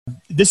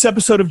This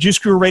episode of Juice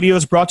Guru Radio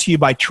is brought to you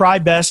by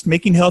TriBest,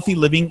 making healthy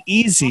living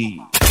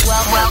easy.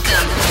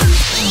 Welcome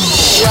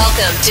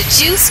to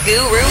Juice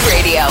Guru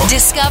Radio.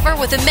 Discover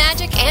what the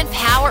magic and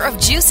power of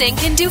juicing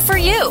can do for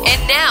you.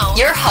 And now,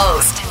 your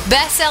host,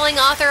 best-selling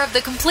author of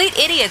The Complete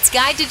Idiot's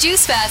Guide to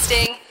Juice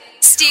Fasting,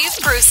 Steve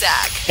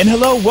Prussack. And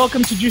hello,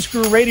 welcome to Juice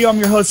Guru Radio. I'm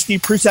your host,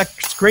 Steve Prussack.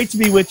 It's great to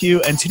be with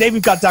you. And today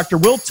we've got Dr.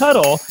 Will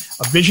Tuttle,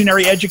 a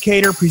visionary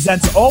educator,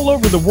 presents all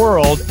over the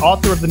world,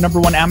 author of the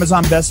 #1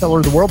 Amazon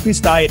bestseller, The World Peace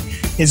Diet.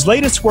 His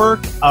latest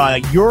work,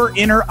 Your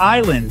Inner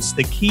Islands,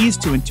 The Keys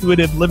to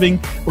Intuitive Living.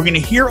 We're going to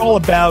hear all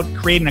about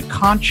creating a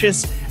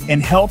conscious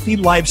and healthy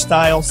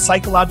lifestyle,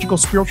 psychological,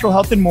 spiritual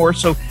health, and more.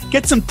 So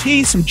get some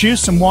tea, some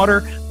juice, some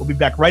water. We'll be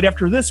back right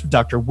after this with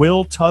Dr.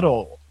 Will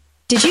Tuttle.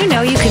 Did you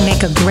know you can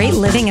make a great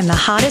living in the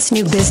hottest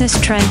new business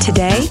trend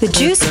today? The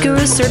Juice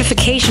Guru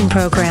Certification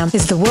Program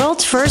is the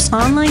world's first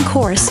online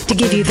course to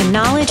give you the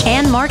knowledge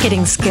and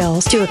marketing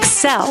skills to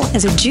excel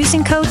as a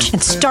juicing coach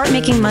and start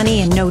making money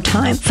in no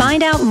time.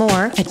 Find out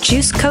more at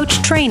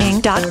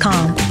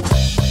juicecoachtraining.com.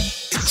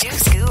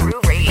 Juice Guru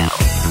Radio.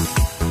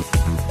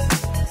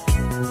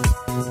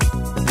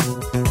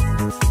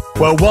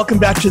 Well, welcome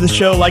back to the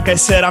show. Like I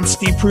said, I'm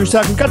Steve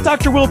Prussack. We've got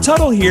Dr. Will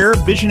Tuttle here,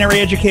 visionary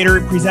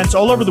educator, presents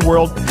all over the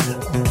world.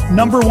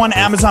 #1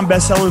 Amazon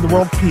bestseller, The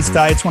World Peace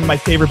Diet. It's one of my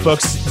favorite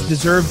books. It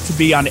deserves to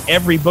be on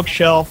every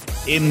bookshelf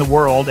in the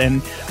world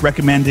and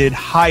recommended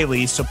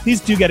highly. So please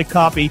do get a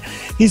copy.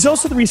 He's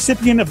also the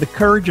recipient of the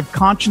Courage of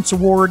Conscience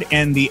Award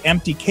and the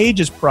Empty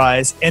Cages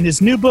Prize. And his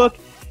new book,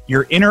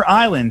 Your Inner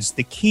Islands,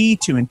 The Key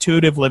to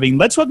Intuitive Living.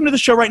 Let's welcome to the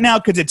show right now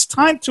because it's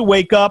time to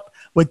wake up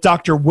with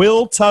Dr.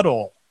 Will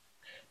Tuttle.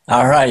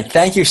 All right.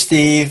 Thank you,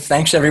 Steve.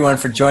 Thanks, everyone,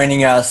 for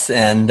joining us.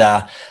 And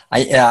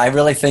I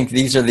really think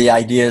these are the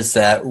ideas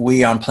that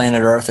we on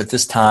planet Earth at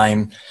this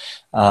time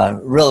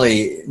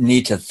really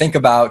need to think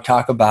about,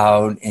 talk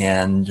about,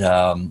 and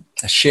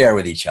share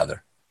with each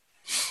other.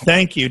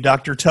 Thank you,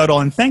 Dr. Tuttle.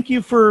 And thank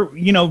you for,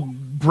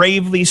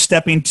 bravely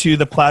stepping to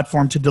the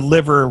platform to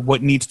deliver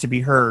what needs to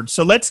be heard.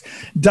 So let's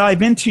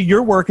dive into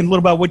your work and a little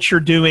about what you're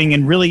doing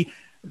and really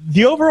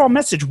the overall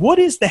message. What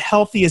is the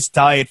healthiest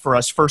diet for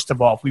us, first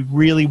of all, if we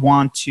really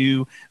want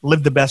to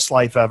live the best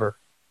life ever?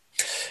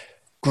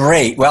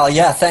 Great. Well,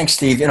 yeah, thanks,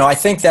 Steve. I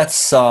think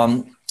that's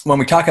when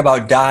we talk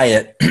about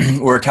diet,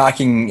 we're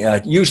talking,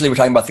 usually we're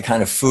talking about the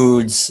kind of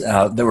foods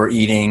that we're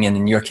eating, and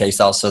in your case,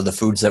 also the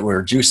foods that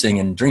we're juicing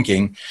and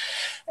drinking.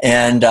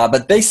 And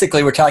but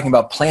basically, we're talking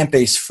about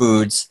plant-based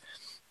foods.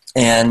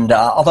 And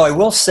although I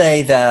will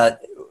say that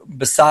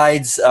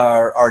besides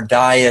our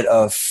diet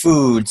of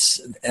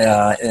foods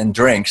and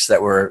drinks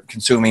that we're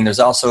consuming, there's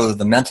also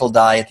the mental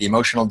diet, the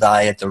emotional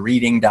diet, the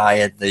reading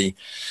diet, the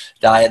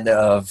diet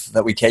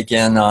that we take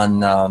in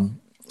on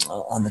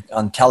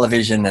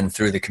television and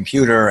through the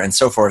computer and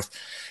so forth.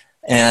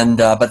 And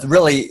but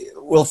really,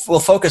 we'll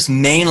focus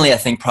mainly, I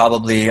think,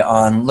 probably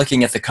on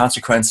looking at the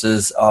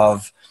consequences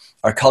of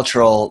our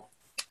cultural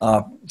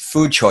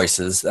food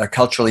choices,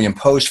 culturally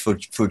imposed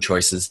food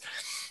choices.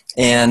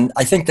 And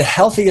I think the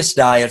healthiest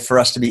diet for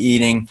us to be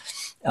eating,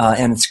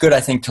 and it's good, I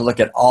think, to look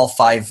at all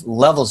 5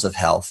 levels of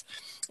health,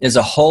 is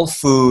a whole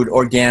food,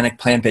 organic,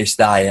 plant-based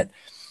diet.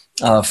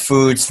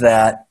 Foods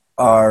that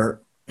are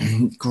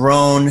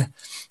grown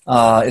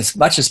as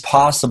much as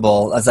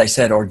possible, as I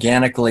said,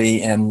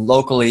 organically and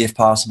locally if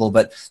possible.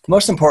 But the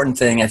most important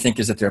thing, I think,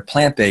 is that they're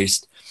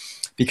plant-based,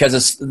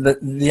 because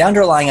the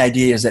underlying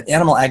idea is that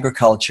animal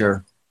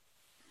agriculture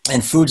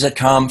and foods that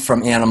come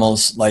from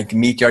animals like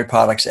meat, dairy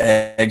products,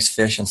 eggs,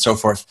 fish, and so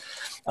forth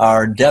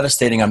are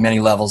devastating on many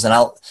levels. And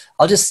I'll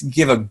just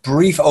give a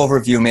brief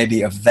overview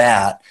maybe of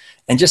that,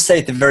 and just say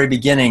at the very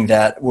beginning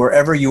that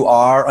wherever you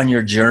are on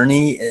your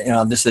journey,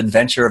 this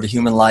adventure of a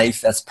human life,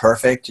 that's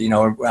perfect.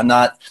 I'm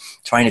not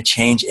trying to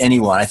change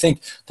anyone. I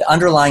think the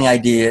underlying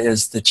idea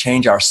is to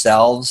change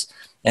ourselves,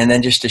 and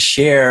then just to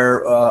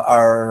share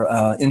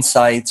our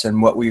insights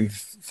and what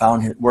we've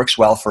found works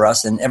well for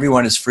us, and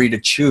everyone is free to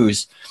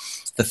choose.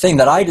 The thing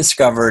that I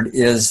discovered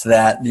is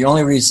that the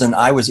only reason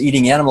I was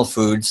eating animal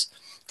foods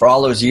for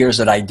all those years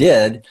that I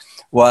did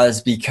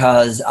was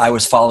because I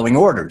was following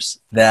orders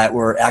that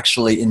were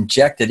actually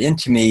injected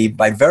into me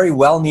by very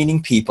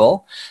well-meaning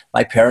people,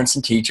 my parents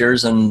and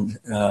teachers and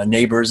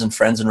neighbors and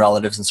friends and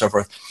relatives and so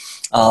forth.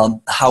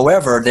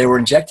 However, they were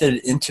injected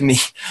into me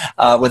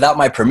without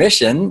my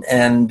permission,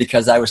 and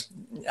because I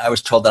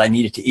was told that I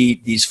needed to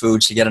eat these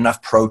foods to get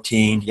enough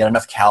protein, to get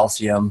enough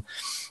calcium,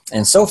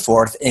 and so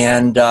forth.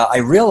 And I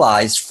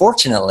realized,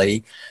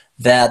 fortunately,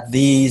 that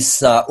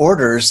these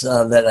orders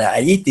that I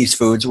eat these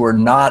foods were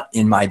not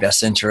in my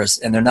best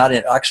interest, and they're not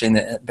actually in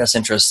the best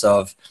interests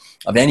of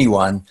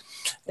anyone.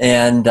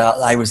 And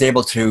I was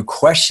able to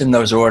question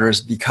those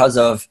orders because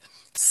of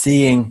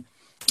seeing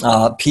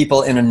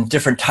people in a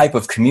different type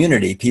of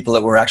community, people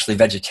that were actually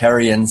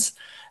vegetarians,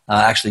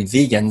 actually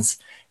vegans.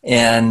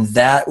 And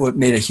that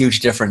made a huge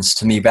difference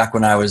to me back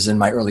when I was in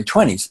my early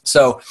 20s.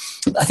 So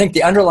I think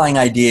the underlying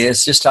idea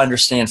is just to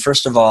understand,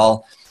 first of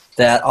all,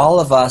 that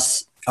all of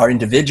us are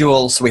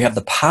individuals. We have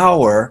the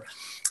power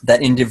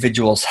that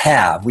individuals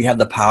have. We have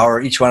the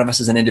power, each one of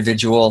us as an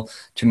individual,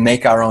 to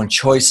make our own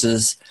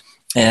choices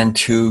and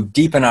to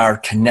deepen our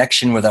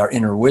connection with our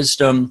inner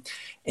wisdom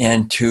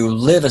and to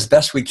live as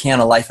best we can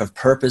a life of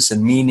purpose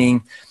and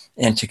meaning,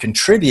 and to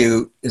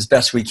contribute as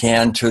best we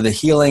can to the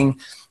healing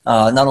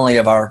not only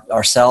of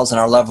ourselves and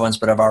our loved ones,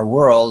 but of our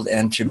world,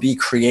 and to be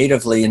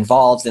creatively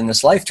involved in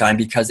this lifetime,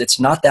 because it's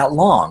not that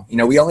long.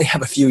 We only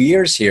have a few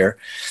years here.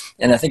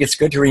 And I think it's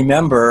good to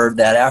remember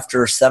that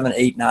after 7,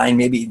 8, 9,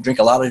 maybe drink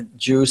a lot of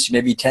juice,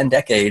 maybe 10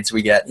 decades,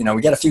 we get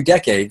a few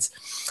decades.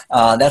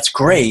 That's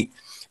great.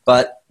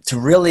 But to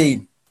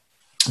really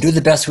do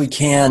the best we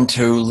can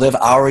to live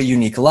our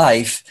unique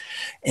life,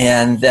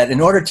 and that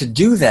in order to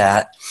do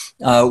that,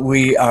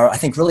 we are, I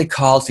think, really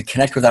called to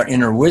connect with our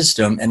inner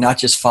wisdom and not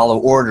just follow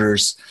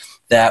orders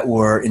that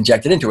were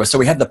injected into us. So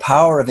we have the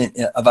power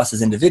of us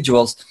as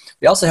individuals.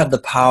 We also have the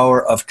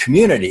power of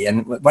community.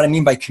 And what I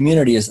mean by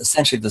community is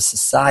essentially the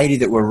society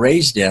that we're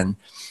raised in,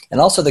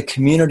 and also the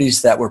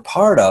communities that we're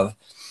part of,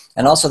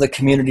 and also the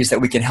communities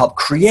that we can help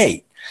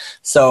create.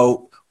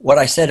 So what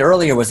I said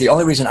earlier was the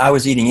only reason I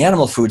was eating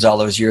animal foods all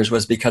those years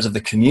was because of the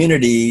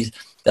communities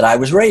that I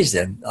was raised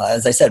in.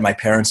 As I said, my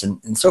parents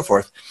and so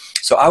forth.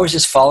 So I was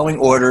just following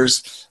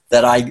orders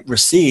that I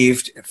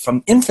received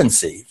from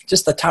infancy.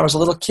 Just the time I was a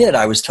little kid,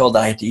 I was told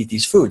that I had to eat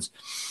these foods.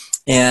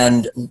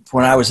 And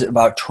when I was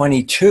about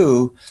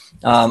 22,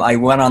 I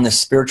went on this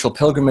spiritual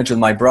pilgrimage with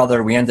my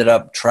brother. We ended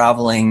up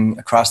traveling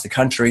across the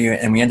country,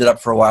 and we ended up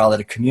for a while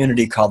at a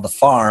community called The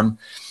Farm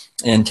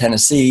in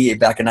Tennessee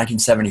back in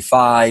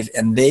 1975.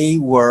 And they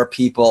were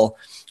people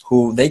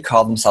who they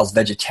called themselves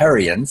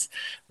vegetarians.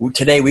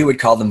 Today we would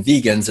call them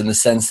vegans in the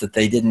sense that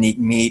they didn't eat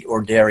meat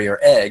or dairy or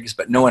eggs,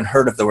 but no one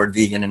heard of the word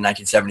vegan in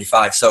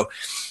 1975. So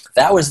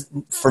that was,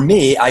 for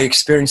me, I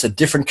experienced a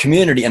different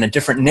community and a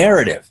different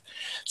narrative.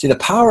 See, the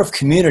power of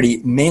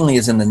community mainly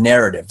is in the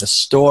narrative, the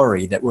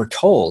story that we're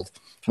told.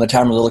 From the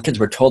time we're little kids,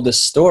 we're told this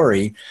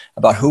story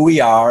about who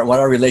we are, what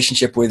our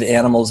relationship with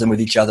animals and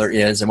with each other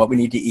is, and what we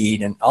need to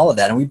eat, and all of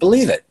that, and we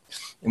believe it.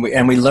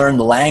 And we learn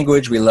the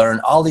language, we learn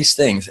all these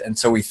things, and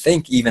so we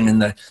think even in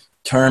the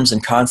terms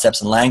and concepts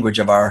and language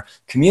of our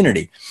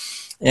community.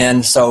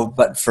 And so,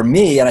 but for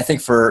me, and I think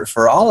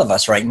for all of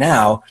us right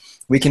now,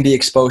 we can be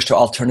exposed to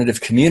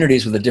alternative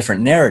communities with a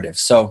different narrative.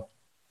 So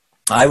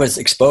I was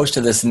exposed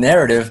to this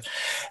narrative,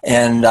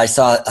 and I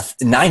saw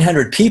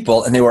 900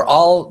 people, and they were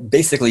all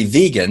basically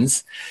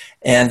vegans,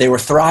 and they were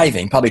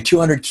thriving. Probably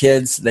 200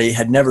 kids. They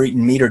had never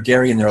eaten meat or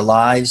dairy in their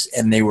lives,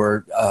 and they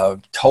were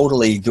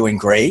totally doing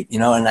great,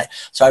 And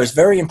so I was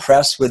very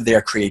impressed with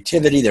their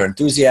creativity, their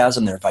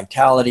enthusiasm, their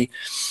vitality.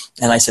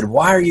 And I said,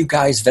 "Why are you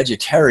guys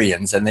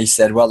vegetarians?" And they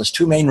said, "Well, there's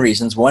two main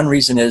reasons. One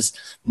reason is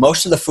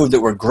most of the food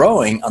that we're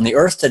growing on the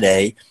earth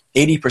today,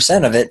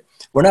 80% of it,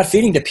 we're not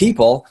feeding to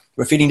people.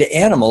 We're feeding to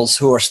animals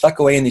who are stuck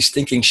away in these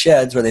stinking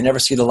sheds where they never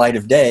see the light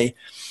of day.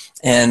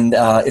 And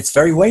it's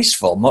very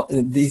wasteful.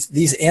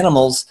 These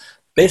animals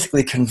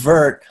basically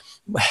convert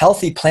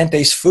healthy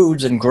plant-based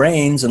foods and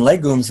grains and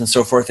legumes and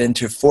so forth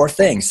into four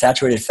things: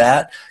 saturated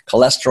fat,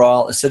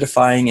 cholesterol,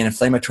 acidifying and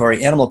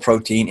inflammatory animal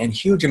protein, and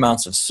huge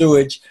amounts of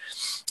sewage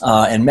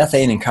and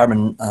methane and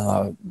carbon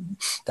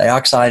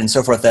dioxide and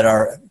so forth that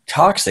are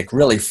toxic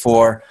really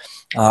for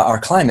our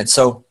climate.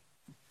 So,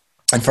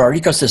 and for our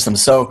ecosystem.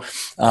 So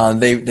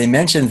they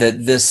mentioned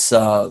that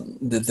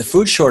the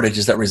food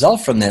shortages that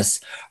result from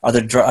this are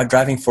the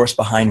driving force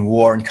behind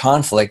war and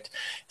conflict.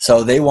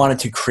 So they wanted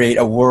to create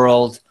a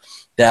world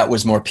that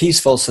was more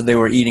peaceful, so they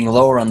were eating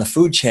lower on the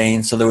food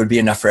chain so there would be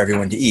enough for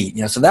everyone to eat.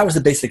 So that was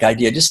the basic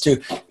idea, just to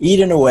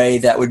eat in a way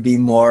that would be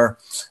more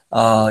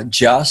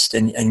just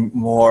and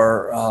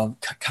more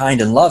kind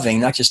and loving,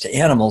 not just to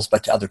animals,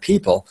 but to other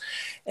people.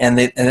 And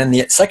then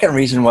the second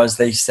reason was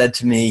they said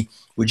to me,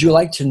 "Would you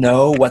like to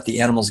know what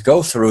the animals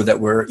go through that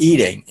we're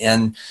eating?"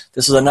 And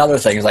this is another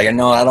thing. It's like,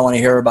 no, I don't want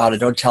to hear about it.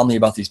 Don't tell me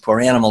about these poor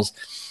animals.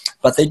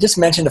 But they just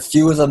mentioned a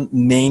few of the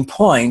main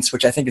points,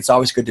 which I think it's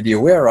always good to be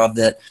aware of,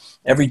 that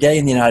every day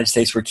in the United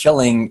States we're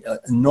killing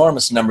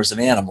enormous numbers of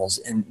animals,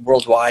 and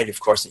worldwide, of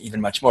course,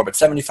 even much more, but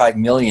 75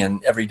 million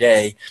every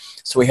day.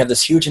 So we have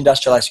this huge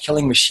industrialized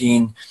killing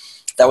machine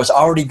that was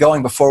already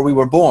going before we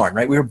were born,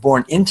 right? We were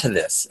born into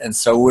this. And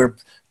so we're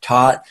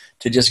taught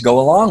to just go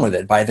along with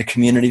it by the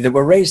community that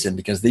we're raised in,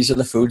 because these are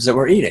the foods that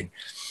we're eating.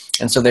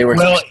 And so they were...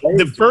 Well,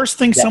 the first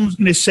thing someone's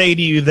going to say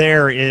to you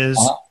there is,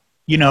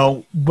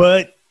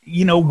 but,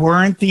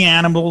 weren't the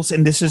animals,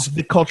 and this is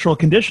the cultural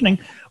conditioning,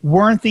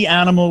 weren't the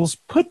animals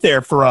put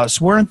there for us?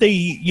 Weren't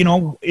they,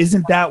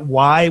 isn't that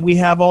why we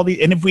have all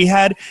the... And if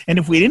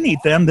we didn't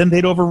eat them, then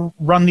they'd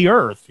overrun the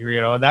earth,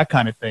 that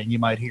kind of thing you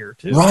might hear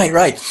too.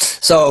 Right.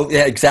 So,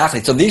 yeah,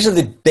 exactly. So these are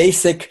the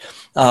basic...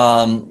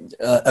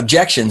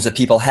 objections that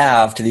people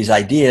have to these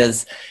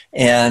ideas,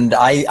 and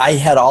I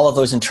had all of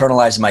those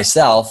internalized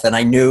myself, and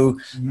I knew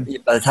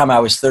by the time I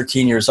was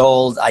 13 years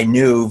old, I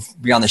knew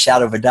beyond the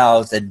shadow of a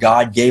doubt that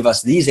God gave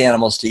us these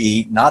animals to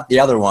eat, not the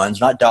other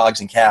ones, not dogs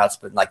and cats,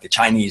 but like the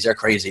Chinese, they're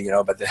crazy,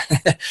 but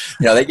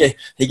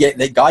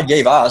God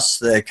gave us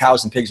the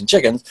cows and pigs and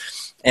chickens,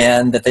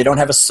 and that they don't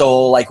have a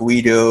soul like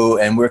we do,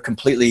 and we're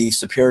completely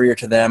superior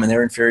to them, and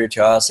they're inferior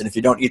to us. And if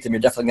you don't eat them, you're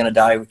definitely going to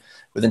die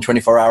within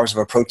 24 hours of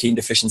a protein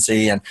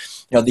deficiency. And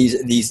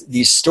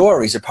these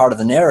stories are part of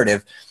the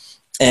narrative,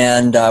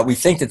 and we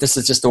think that this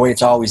is just the way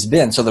it's always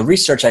been. So the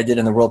research I did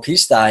in the World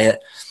Peace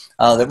Diet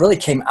that really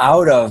came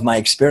out of my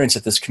experience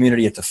at this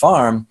community at the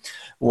farm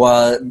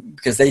was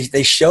because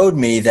they showed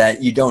me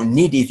that you don't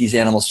need to eat these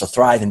animals to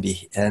thrive and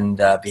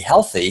be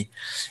healthy.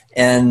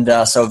 And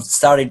so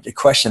started to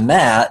question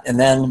that. And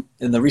then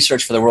in the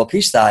research for the World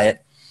Peace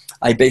Diet,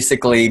 I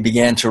basically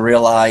began to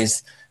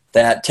realize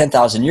that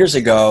 10,000 years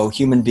ago,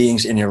 human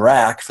beings in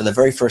Iraq for the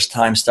very first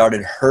time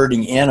started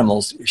herding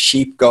animals,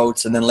 sheep,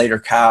 goats, and then later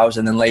cows,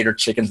 and then later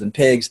chickens and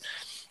pigs,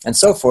 and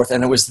so forth.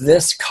 And it was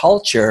this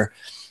culture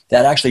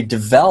that actually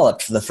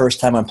developed for the first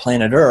time on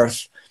planet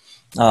Earth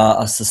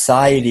a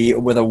society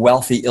with a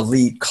wealthy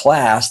elite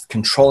class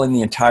controlling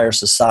the entire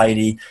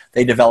society.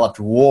 They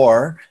developed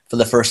war for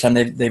the first time.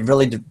 They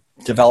really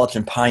developed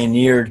and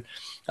pioneered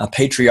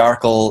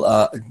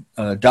patriarchal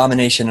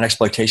domination and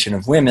exploitation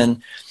of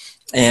women,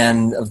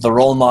 and the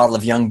role model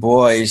of young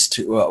boys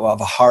of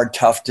a hard,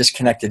 tough,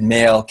 disconnected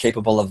male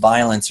capable of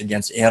violence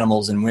against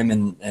animals and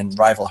women and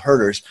rival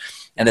herders,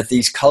 and that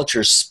these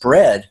cultures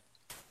spread.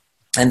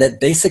 And that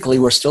basically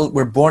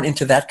we're born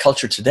into that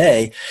culture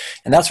today.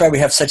 And that's why we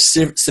have such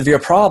severe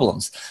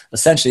problems,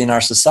 essentially, in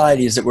our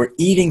society, is that we're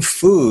eating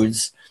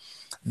foods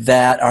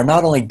that are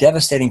not only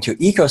devastating to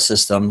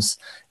ecosystems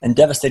and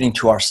devastating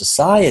to our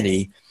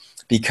society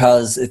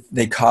because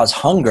they cause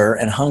hunger,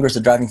 and hunger is the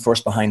driving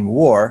force behind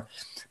war,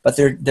 but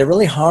they're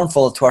really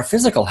harmful to our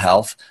physical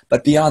health.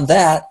 But beyond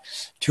that,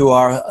 to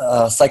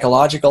our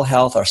psychological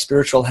health, our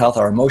spiritual health,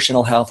 our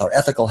emotional health, our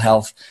ethical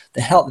health,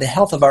 the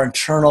health of our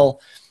internal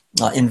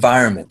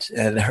environment,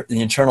 the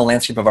internal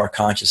landscape of our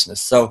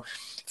consciousness. So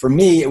for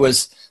me, it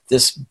was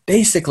this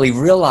basically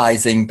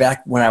realizing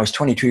back when I was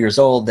 22 years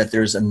old that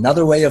there's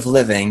another way of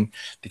living,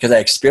 because I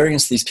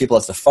experienced these people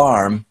at the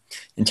farm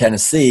in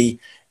Tennessee.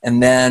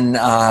 And then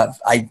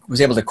I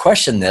was able to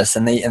question this,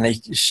 and they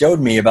showed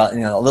me about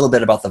a little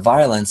bit about the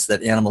violence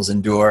that animals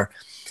endure,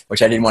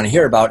 which I didn't want to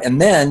hear about. And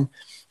then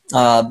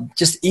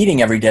just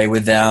eating every day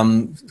with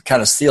them kind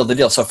of sealed the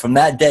deal. So from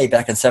that day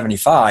back in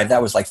 75,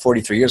 that was like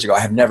 43 years ago, I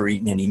have never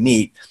eaten any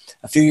meat.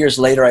 A few years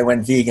later, I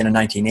went vegan in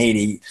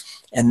 1980.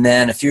 And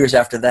then a few years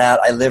after that,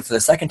 I lived for the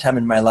second time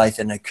in my life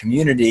in a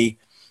community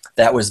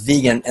that was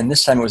vegan. And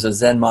this time it was a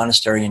Zen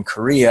monastery in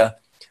Korea,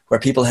 where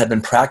people had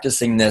been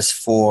practicing this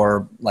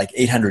for like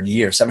 800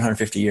 years,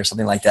 750 years,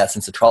 something like that,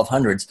 since the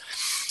 1200s.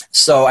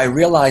 So I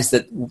realized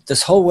that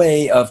this whole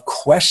way of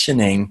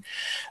questioning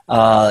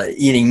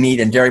eating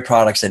meat and dairy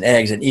products and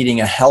eggs and eating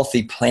a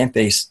healthy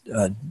plant-based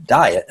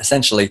diet,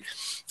 essentially,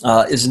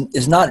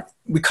 is not,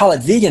 we call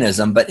it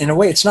veganism, but in a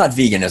way it's not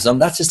veganism.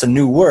 That's just a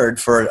new word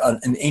for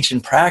an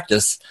ancient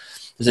practice.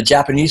 There's a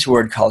Japanese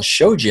word called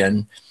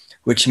shojin,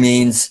 which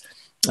means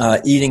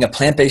eating a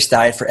plant-based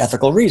diet for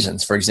ethical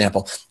reasons, for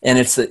example. And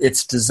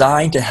it's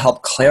designed to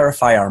help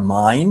clarify our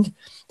mind,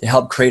 to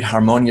help create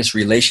harmonious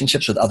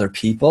relationships with other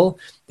people,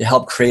 to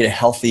help create a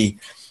healthy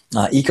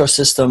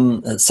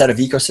ecosystem, a set of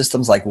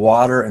ecosystems like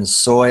water and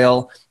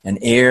soil and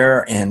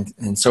air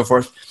and so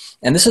forth.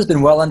 And this has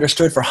been well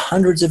understood for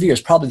hundreds of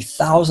years, probably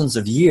thousands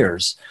of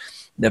years,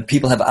 that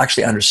people have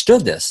actually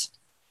understood this.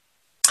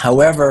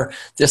 However,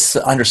 this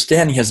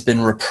understanding has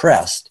been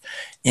repressed,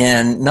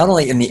 and not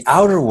only in the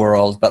outer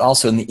world, but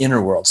also in the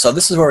inner world. So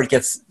this is where it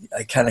gets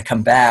kind of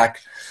come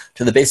back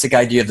to the basic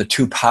idea of the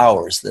two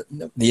powers.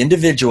 The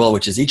individual,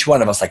 which is each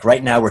one of us, like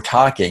right now we're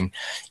talking,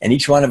 and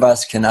each one of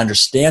us can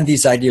understand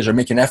these ideas or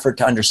make an effort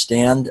to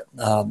understand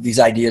these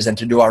ideas and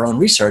to do our own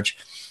research,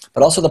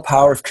 but also the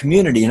power of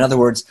community. In other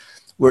words,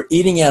 we're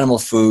eating animal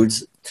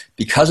foods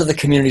because of the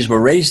communities we're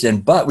raised in,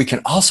 but we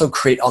can also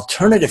create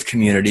alternative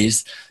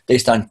communities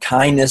based on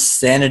kindness,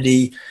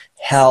 sanity,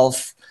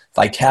 health,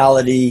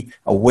 vitality,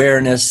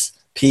 awareness,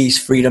 peace,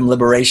 freedom,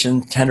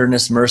 liberation,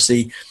 tenderness,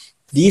 mercy,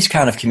 these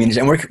kind of communities.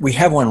 And we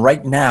have one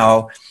right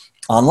now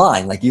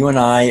online. Like you and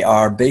I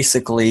are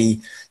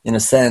basically, in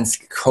a sense,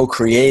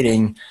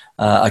 co-creating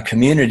a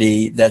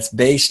community that's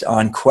based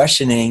on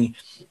questioning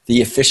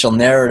the official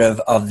narrative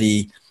of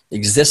the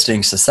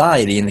existing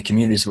society and the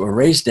communities that we're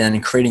raised in,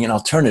 and creating an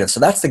alternative. So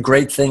that's the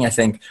great thing, I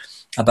think,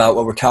 about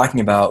what we're talking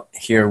about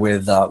here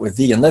with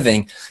vegan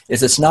living,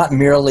 is it's not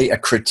merely a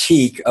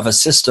critique of a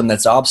system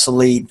that's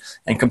obsolete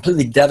and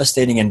completely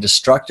devastating and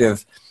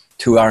destructive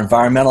to our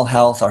environmental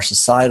health, our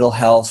societal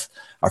health,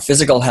 our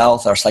physical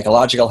health, our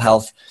psychological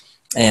health,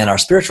 and our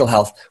spiritual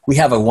health. We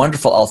have a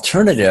wonderful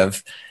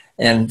alternative.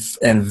 And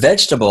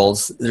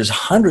vegetables, there's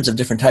hundreds of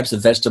different types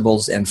of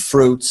vegetables and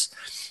fruits,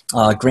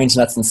 grains,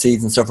 nuts, and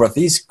seeds, and so forth.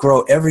 These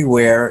grow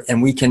everywhere,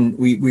 and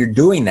we're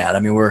doing that. I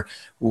mean, we're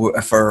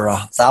for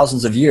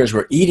thousands of years,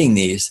 we're eating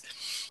these.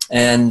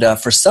 And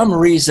for some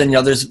reason,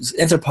 there's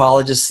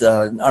anthropologists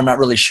are not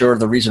really sure of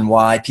the reason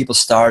why people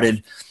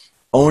started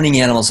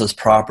owning animals as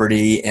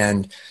property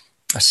and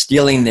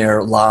stealing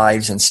their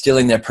lives and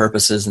stealing their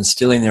purposes and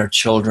stealing their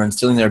children,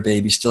 stealing their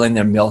babies, stealing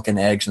their milk and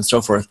eggs and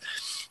so forth.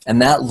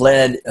 And that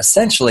led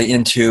essentially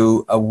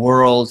into a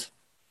world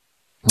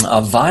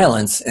of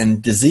violence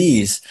and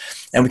disease.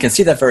 And we can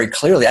see that very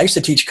clearly. I used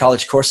to teach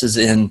college courses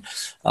in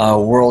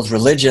world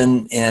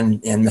religion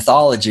and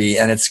mythology,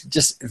 and it's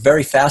just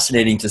very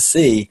fascinating to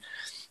see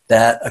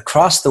that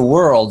across the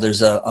world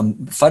there's a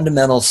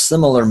fundamental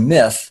similar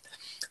myth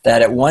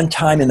that at one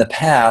time in the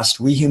past,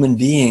 we human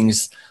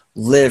beings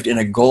lived in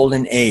a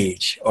golden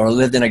age, or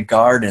lived in a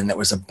garden that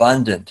was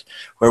abundant,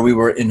 where we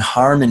were in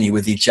harmony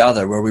with each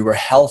other, where we were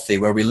healthy,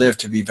 where we lived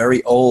to be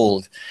very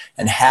old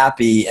and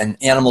happy, and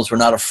animals were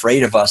not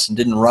afraid of us and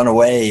didn't run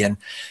away, and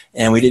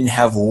we didn't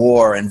have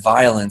war and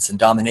violence and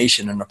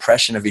domination and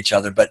oppression of each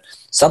other. But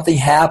something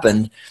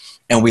happened,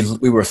 and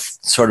we were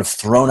sort of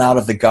thrown out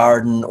of the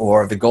garden,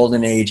 or the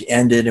golden age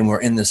ended, and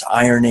we're in this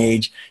iron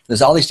age.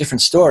 There's all these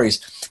different stories,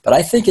 but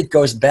I think it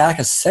goes back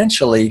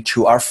essentially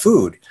to our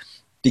food.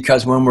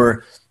 Because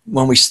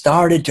when we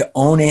started to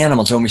own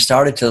animals, when we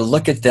started to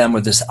look at them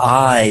with this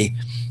eye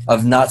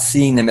of not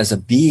seeing them as a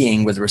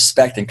being with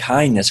respect and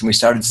kindness, and we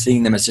started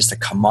seeing them as just a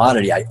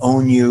commodity. I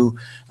own you.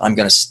 I'm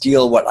going to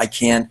steal what I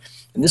can.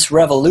 And this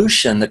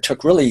revolution that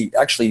took really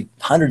actually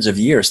hundreds of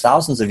years,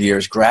 thousands of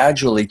years,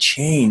 gradually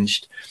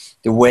changed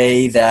the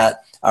way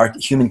that our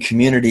human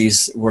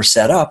communities were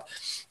set up.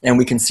 And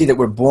we can see that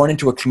we're born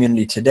into a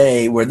community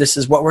today where this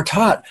is what we're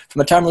taught from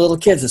the time we're little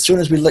kids. As soon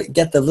as we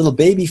get the little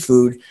baby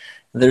food,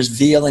 there's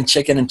veal and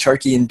chicken and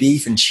turkey and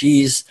beef and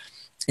cheese.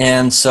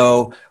 And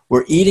so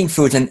we're eating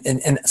foods.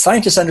 And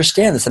scientists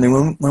understand this. I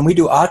mean, when we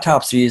do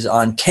autopsies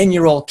on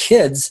 10-year-old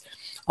kids,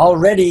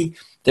 already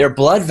their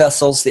blood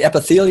vessels, the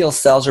epithelial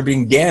cells are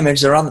being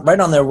damaged. They're right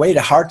on their way to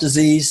heart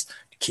disease,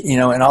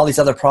 and all these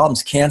other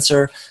problems,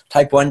 cancer,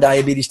 type 1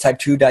 diabetes, type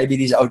 2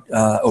 diabetes,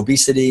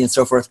 obesity, and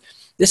so forth.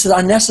 This is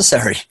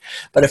unnecessary.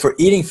 But if we're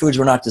eating foods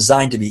we're not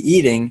designed to be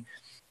eating,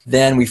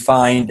 then we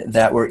find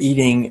that we're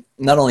eating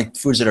not only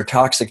foods that are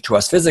toxic to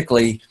us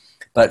physically,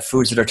 but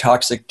foods that are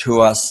toxic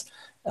to us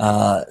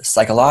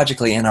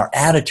psychologically and our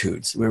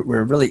attitudes.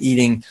 We're really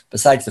eating,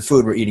 besides the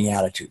food, we're eating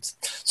attitudes.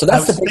 So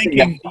that's the big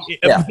thing.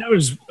 That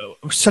was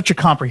such a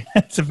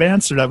comprehensive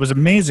answer. That was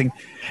amazing.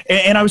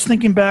 And I was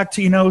thinking back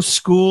to,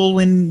 school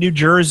in New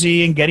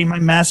Jersey and getting my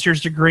master's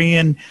degree,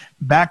 and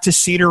back to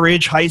Cedar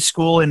Ridge High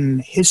School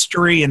and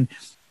history. And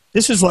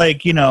this is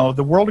like,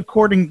 the world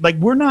according, like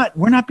we're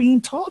not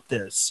being taught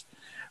this.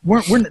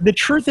 The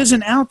truth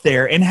isn't out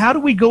there. And how do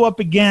we go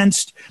up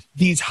against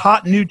these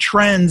hot new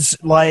trends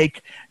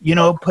like,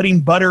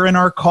 putting butter in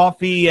our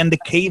coffee and the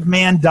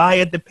caveman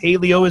diet, the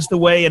paleo is the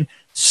way. And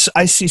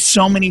I see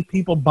so many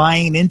people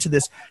buying into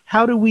this.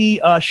 How do we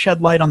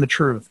shed light on the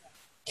truth?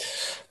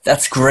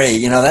 That's great.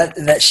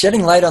 That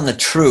shedding light on the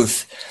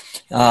truth,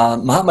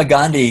 Mahatma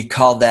Gandhi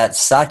called that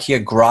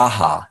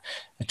satyagraha,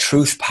 a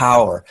truth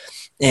power.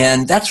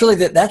 And that's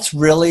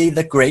really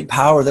the great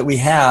power that we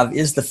have,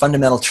 is the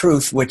fundamental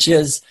truth, which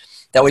is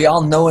that we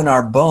all know in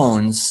our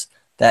bones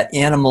that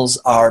animals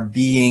are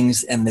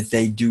beings and that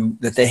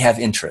they have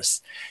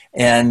interests.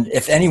 And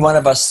if any one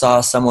of us saw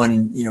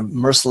someone,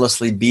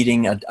 mercilessly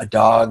beating a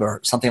dog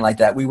or something like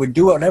that, we would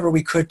do whatever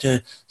we could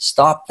to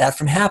stop that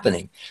from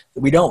happening.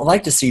 We don't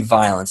like to see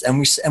violence. And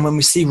when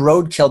we see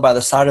roadkill by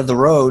the side of the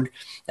road,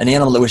 an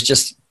animal that was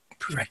just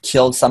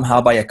killed somehow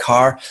by a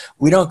car,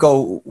 we don't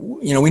go,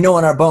 we know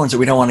in our bones that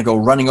we don't want to go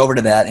running over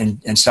to that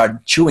and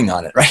start chewing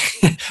on it,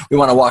 right? We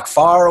want to walk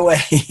far away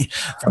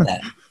from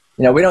that.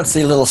 We don't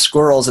see little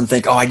squirrels and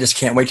think, oh, I just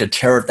can't wait to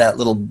tear that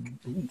little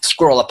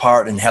squirrel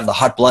apart and have the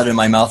hot blood in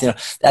my mouth.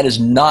 That is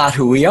not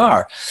who we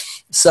are.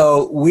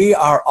 So we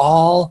are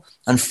all,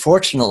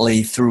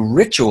 unfortunately, through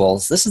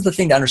rituals, this is the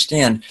thing to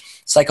understand,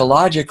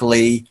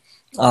 psychologically,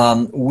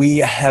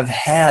 we've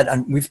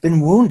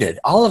been wounded,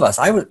 all of us.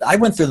 I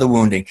went through the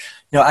wounding.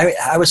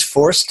 I was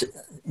forced,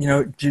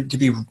 to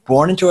be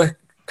born into a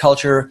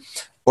culture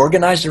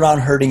organized around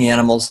herding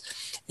animals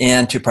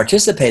and to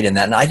participate in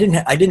that. And I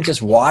didn't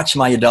just watch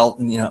my adult,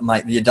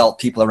 the adult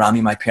people around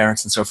me, my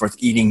parents and so forth,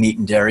 eating meat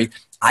and dairy.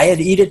 I had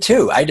to eat it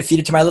too. I had to feed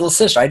it to my little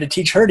sister. I had to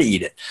teach her to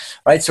eat it,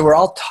 right? So we're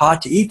all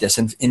taught to eat this.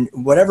 And in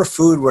whatever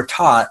food we're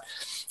taught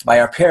by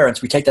our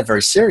parents, we take that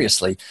very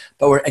seriously.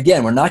 But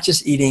we're not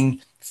just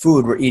eating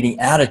food, we're eating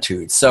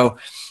attitudes. So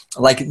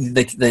like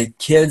the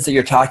kids that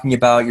you're talking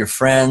about, your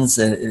friends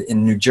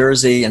in New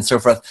Jersey and so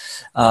forth,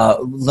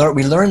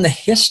 we learn the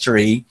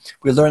history,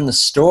 we learn the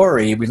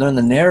story, we learn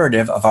the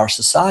narrative of our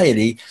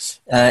society,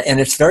 and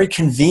it's very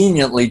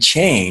conveniently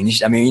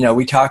changed. I mean,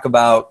 we talk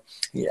about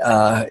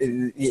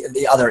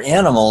the other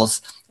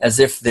animals as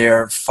if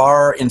they're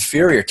far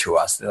inferior to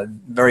us.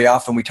 Very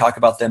often we talk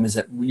about them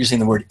as using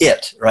the word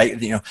it, right?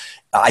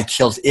 I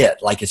killed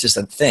it, like it's just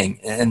a thing.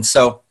 And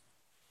so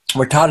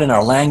we're taught in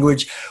our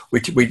language.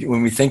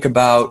 When we think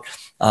about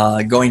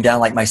going down,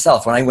 like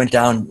myself, when I went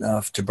down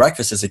to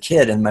breakfast as a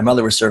kid and my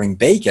mother was serving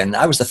bacon,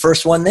 I was the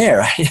first one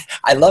there.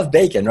 I love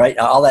bacon, right?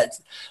 All that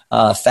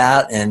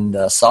fat and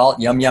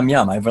salt, yum, yum,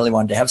 yum. I really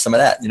wanted to have some of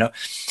that,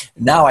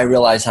 Now I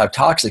realize how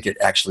toxic it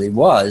actually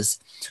was.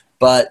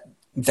 But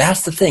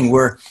that's the thing.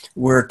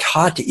 We're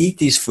taught to eat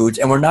these foods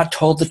and we're not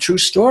told the true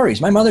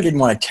stories. My mother didn't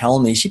want to tell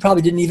me. She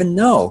probably didn't even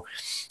know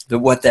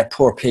what that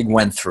poor pig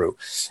went through.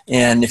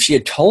 And if she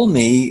had told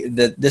me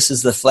that this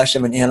is the flesh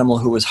of an animal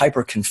who was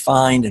hyper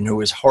confined and who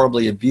was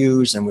horribly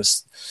abused and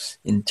was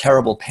in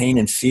terrible pain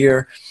and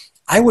fear,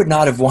 I would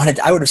not have wanted,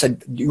 I would have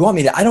said, you want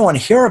me to, I don't want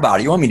to hear about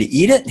it. You want me to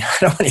eat it?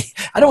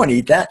 I don't want to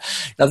eat that.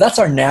 Now that's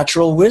our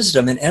natural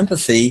wisdom and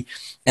empathy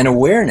and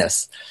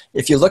awareness.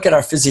 If you look at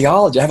our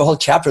physiology, I have a whole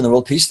chapter in the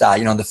World Peace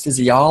Diet, the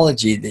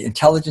physiology, the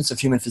intelligence of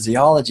human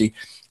physiology,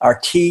 our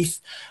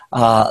teeth,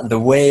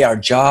 the way our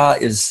jaw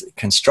is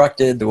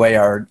constructed, the way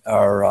our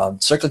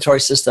circulatory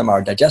system,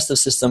 our digestive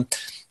system,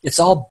 it's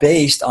all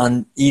based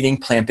on eating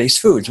plant-based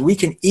foods. We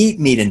can eat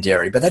meat and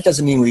dairy, but that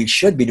doesn't mean we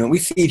should be doing. We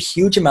feed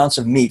huge amounts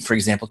of meat, for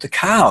example, to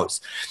cows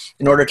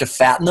in order to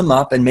fatten them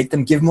up and make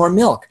them give more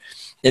milk.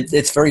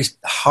 It's very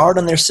hard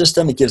on their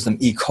system. It gives them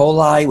E.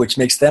 coli, which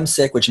makes them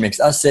sick, which makes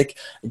us sick.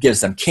 It gives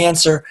them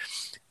cancer.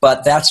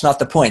 But that's not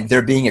the point.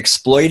 They're being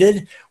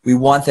exploited. We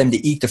want them to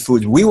eat the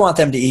foods we want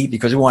them to eat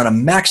because we want to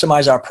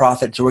maximize our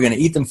profit. So we're going to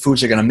eat them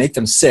foods that are going to make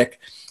them sick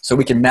so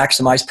we can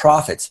maximize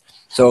profits.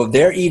 So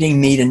they're eating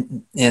meat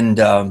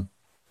and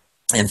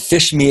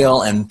fish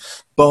meal and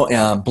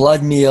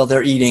blood meal.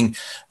 They're eating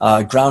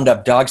ground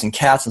up dogs and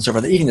cats and so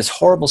forth. They're eating this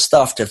horrible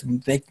stuff to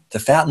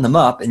fatten them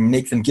up and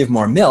make them give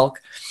more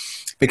milk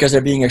because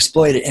they're being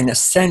exploited. And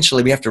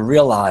essentially, we have to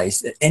realize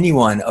that any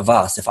one of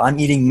us, if I'm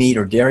eating meat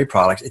or dairy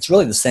products, it's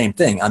really the same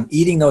thing. I'm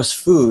eating those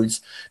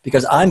foods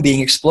because I'm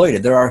being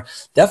exploited. There are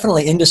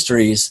definitely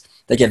industries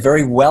that get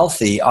very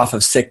wealthy off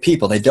of sick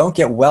people. They don't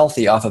get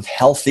wealthy off of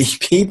healthy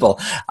people.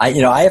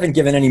 I haven't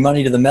given any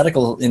money to the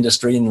medical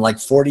industry in like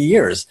 40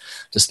 years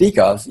to speak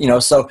of,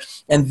 so,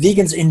 and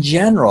vegans in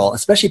general,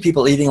 especially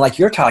people eating like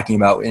you're talking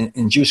about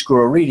in Juice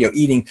Guru Radio,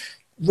 eating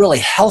really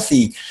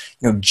healthy,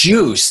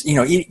 juice,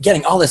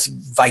 getting all this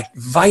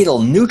vital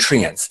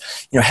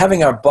nutrients,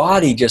 having our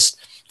body just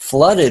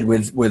flooded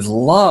with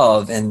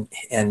love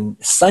and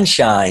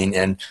sunshine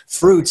and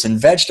fruits and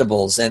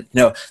vegetables and,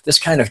 this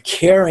kind of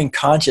caring,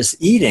 conscious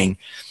eating.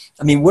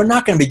 I mean, we're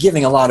not going to be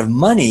giving a lot of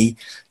money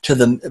to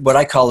what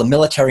I call the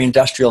military,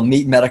 industrial,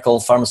 meat, medical,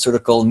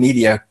 pharmaceutical,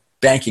 media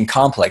banking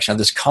complex.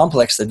 This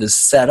complex that is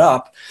set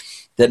up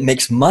that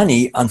makes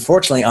money,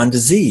 unfortunately, on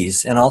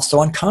disease and also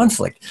on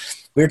conflict.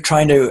 We're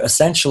trying to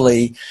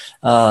essentially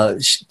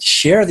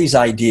share these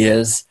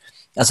ideas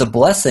as a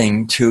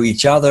blessing to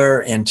each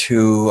other and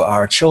to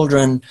our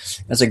children,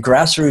 as a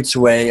grassroots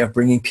way of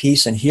bringing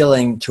peace and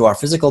healing to our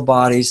physical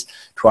bodies,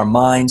 to our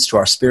minds, to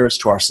our spirits,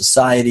 to our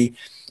society.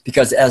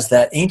 Because as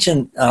that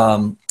ancient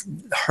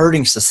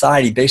herding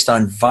society based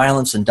on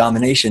violence and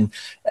domination,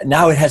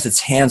 now it has its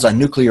hands on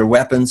nuclear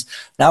weapons.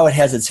 Now it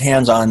has its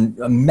hands on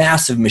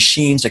massive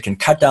machines that can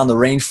cut down the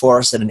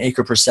rainforest at an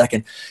acre per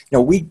second.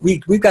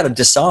 We've got to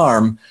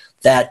disarm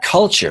that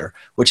culture,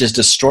 which is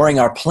destroying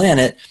our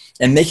planet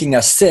and making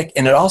us sick,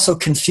 and it also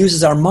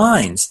confuses our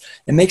minds.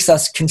 It makes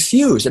us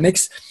confused.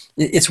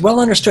 It's well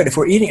understood.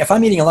 If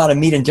I'm eating a lot of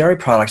meat and dairy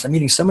products, I'm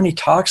eating so many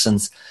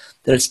toxins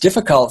that it's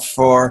difficult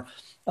for,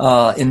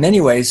 in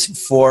many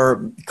ways,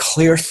 for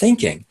clear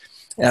thinking.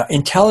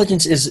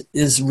 Intelligence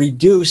is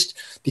reduced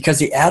because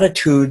the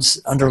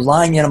attitudes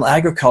underlying animal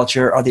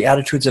agriculture are the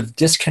attitudes of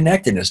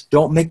disconnectedness.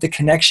 Don't make the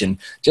connection.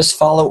 Just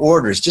follow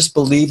orders. Just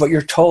believe what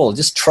you're told.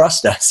 Just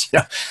trust us.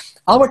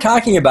 All we're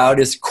talking about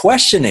is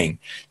questioning.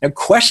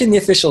 Question the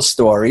official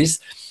stories,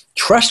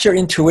 trust your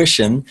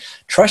intuition,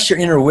 trust your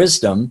inner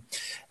wisdom,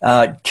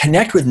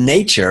 connect with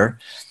nature,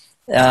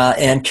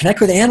 and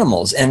connect with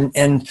animals,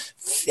 and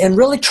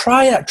really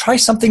try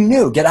something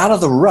new. Get out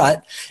of the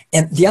rut.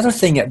 And the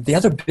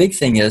other big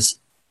thing is,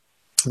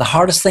 the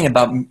hardest thing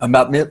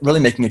about really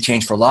making a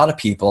change for a lot of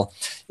people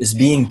is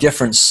being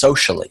different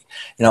socially.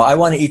 I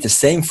want to eat the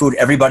same food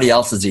everybody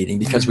else is eating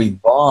because we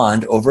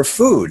bond over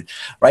food,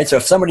 right? So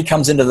if somebody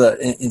comes into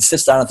and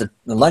sits down at the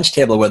lunch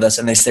table with us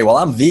and they say, well,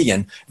 I'm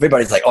vegan,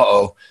 everybody's like,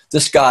 uh-oh,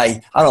 this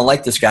guy, I don't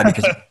like this guy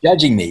because he's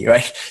judging me,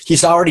 right?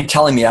 He's already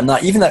telling me I'm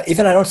not, even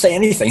I don't say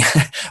anything.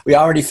 We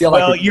already feel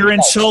like, well, you're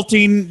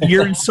insulting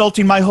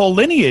my whole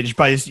lineage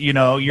by,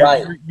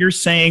 you're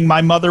saying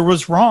my mother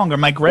was wrong or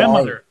my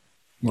grandmother.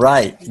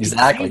 Right,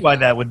 exactly. Why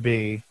that would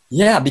be.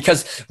 Yeah,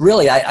 because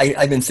really,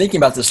 I've been thinking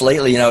about this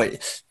lately.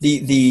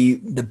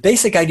 The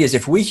basic idea is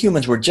if we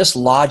humans were just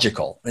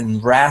logical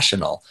and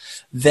rational,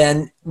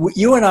 then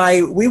you and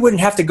I, we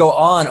wouldn't have to go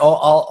on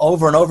all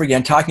over and over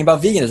again talking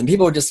about veganism.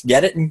 People would just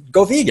get it and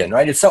go vegan,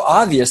 right? It's so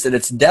obvious that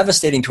it's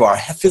devastating to our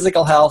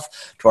physical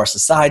health, to our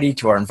society,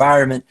 to our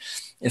environment.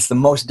 It's the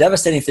most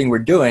devastating thing we're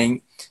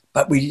doing.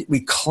 But we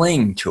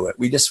cling to it.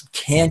 We just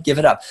can't give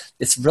it up.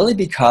 It's really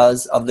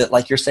because of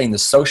like you're saying, the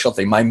social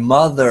thing. My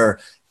mother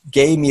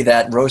gave me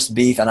that roast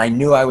beef, and I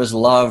knew I was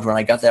loved when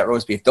I got that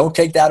roast beef. Don't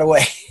take that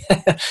away.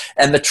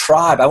 And the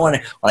tribe.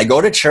 When I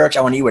go to church,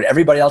 I want to eat what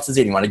everybody else is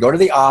eating. When I go to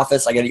the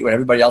office, I got to eat what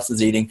everybody else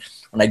is eating.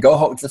 When I go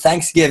home to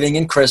Thanksgiving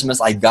and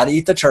Christmas, I got to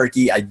eat the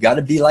turkey. I got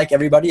to be like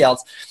everybody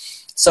else.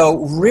 So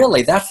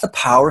really, that's the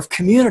power of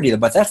community,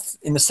 but that's,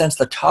 in a sense,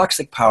 the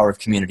toxic power of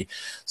community.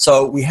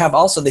 So we have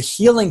also the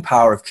healing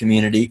power of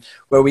community,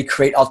 where we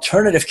create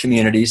alternative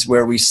communities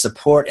where we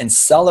support and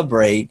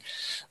celebrate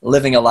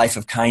living a life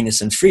of kindness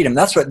and freedom.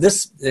 That's what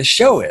this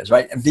show is,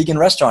 right? A vegan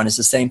restaurant is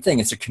the same thing.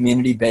 It's a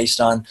community based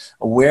on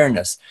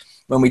awareness.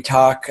 When we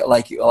talk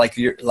like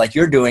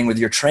you're doing with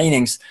your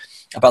trainings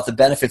about the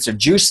benefits of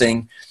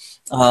juicing,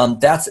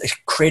 that's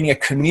creating a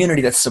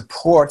community that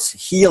supports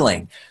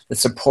healing, that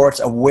supports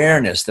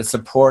awareness, that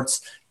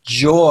supports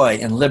joy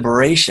and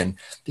liberation.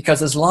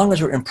 Because as long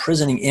as we're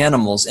imprisoning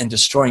animals and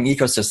destroying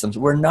ecosystems,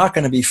 we're not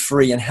going to be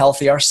free and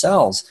healthy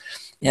ourselves.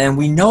 And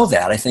we know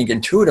that, I think,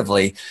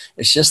 intuitively.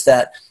 It's just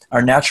that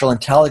our natural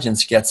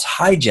intelligence gets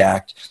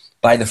hijacked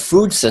by the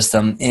food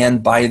system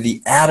and by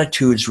the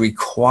attitudes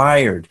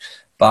required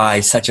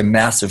by such a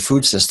massive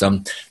food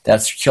system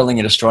that's killing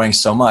and destroying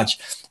so much.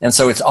 And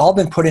so it's all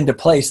been put into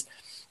place.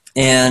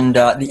 And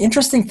the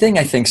interesting thing,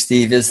 I think,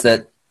 Steve, is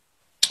that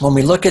when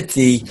we look at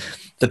the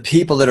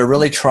people that are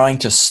really trying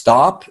to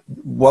stop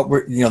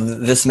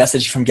this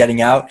message from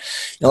getting out,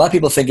 a lot of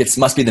people think it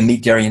must be the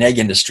meat, dairy, and egg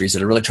industries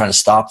that are really trying to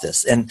stop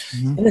this. And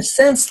in a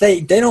sense,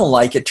 they don't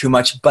like it too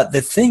much. But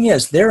the thing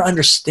is, they're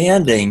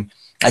understanding,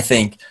 I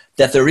think,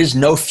 that there is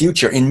no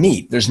future in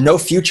meat. There's no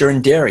future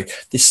in dairy.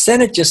 The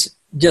Senate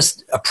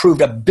just approved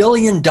 $1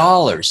 billion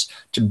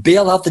to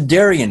bail out the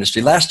dairy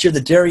industry. Last year,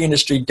 the dairy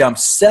industry dumped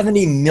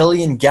 70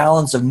 million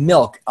gallons of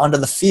milk onto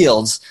the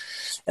fields.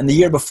 And the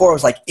year before, it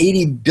was like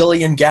 80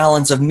 billion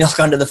gallons of milk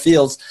onto the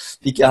fields,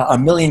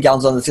 1 million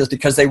gallons onto the fields,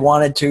 because they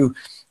wanted to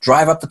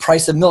drive up the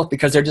price of milk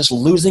because they're just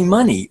losing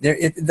money.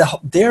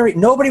 Dairy,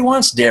 nobody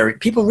wants dairy.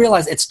 People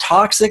realize it's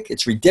toxic,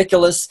 it's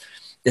ridiculous,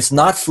 it's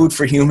not food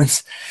for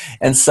humans.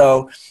 And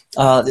so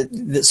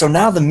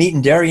now the meat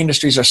and dairy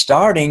industries are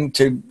starting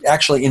to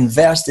actually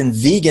invest in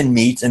vegan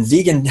meats and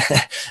vegan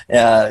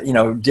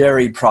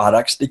dairy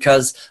products,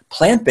 because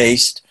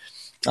plant-based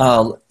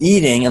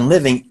eating and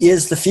living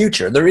is the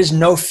future. There is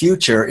no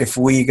future if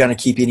we're going to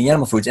keep eating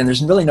animal foods, and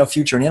there's really no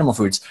future in animal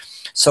foods.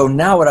 So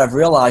now what I've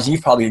realized, and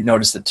you've probably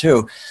noticed it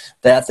too,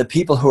 that the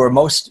people who are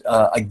most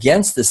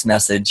against this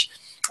message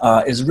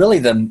is really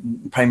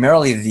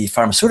primarily the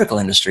pharmaceutical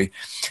industry,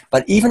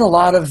 but even a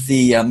lot of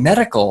the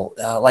medical,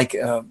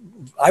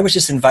 I was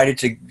just invited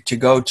to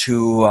go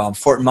to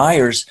Fort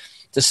Myers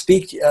to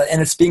speak,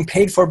 and it's being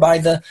paid for by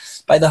the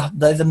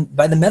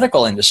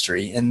medical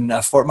industry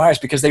in Fort Myers,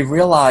 because they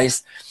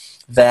realize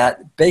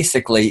that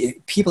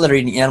basically people that are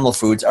eating animal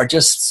foods are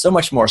just so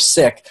much more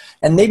sick.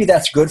 And maybe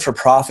that's good for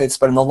profits,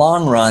 but in the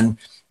long run,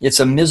 it's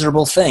a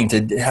miserable thing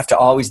to have to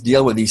always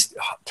deal with these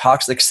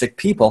toxic, sick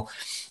people.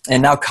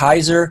 And now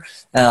Kaiser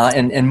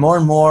and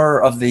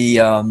more of the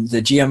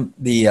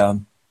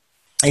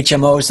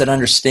HMOs that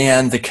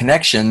understand the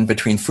connection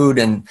between food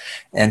and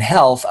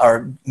health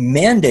are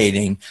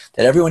mandating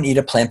that everyone eat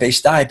a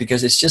plant-based diet,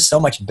 because it's just so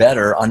much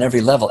better on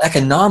every level.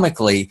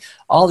 Economically,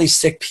 all these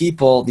sick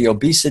people, the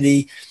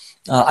obesity.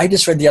 I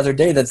just read the other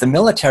day that the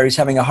military is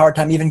having a hard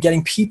time even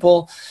getting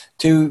people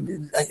to,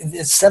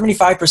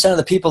 75% of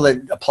the people that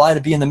apply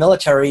to be in the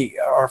military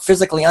are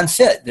physically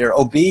unfit. They're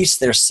obese,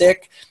 they're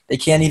sick, they're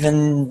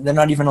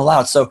not even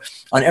allowed. So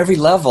on every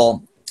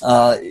level,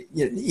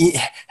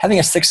 having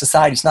a sick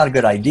society is not a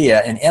good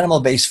idea, and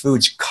animal-based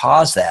foods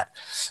cause that.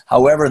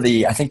 However,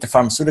 I think the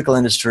pharmaceutical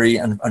industry,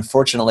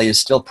 unfortunately, is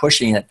still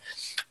pushing it.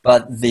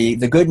 But the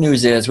good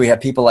news is we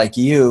have people like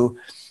you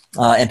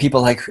and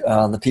people like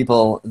the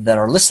people that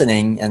are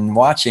listening and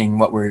watching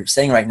what we're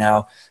saying right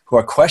now, who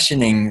are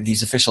questioning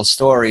these official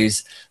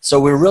stories. So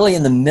we're really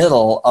in the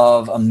middle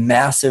of a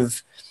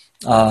massive,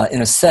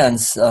 in a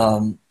sense,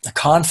 a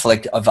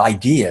conflict of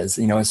ideas.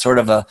 It's sort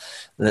of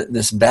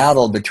this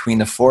battle between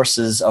the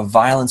forces of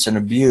violence and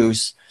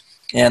abuse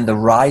and the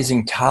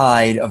rising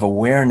tide of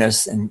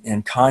awareness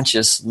and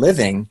conscious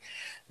living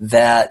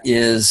that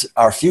is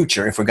our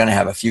future, if we're going to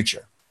have a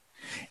future.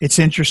 It's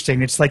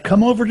interesting. It's like,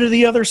 come over to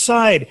the other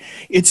side.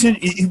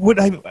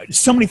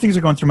 So many things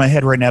are going through my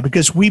head right now,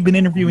 because we've been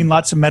interviewing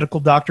lots of medical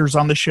doctors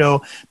on the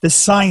show. The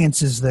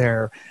science is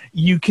there.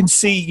 You can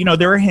see,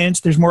 there are hints.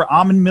 There's more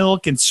almond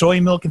milk and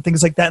soy milk and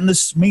things like that in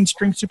the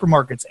mainstream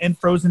supermarkets, and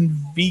frozen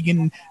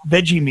vegan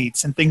veggie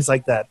meats and things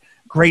like that.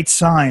 Great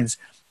signs.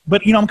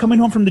 But, I'm coming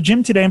home from the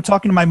gym today. I'm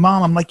talking to my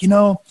mom. I'm like,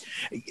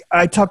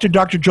 I talked to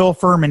Dr. Joel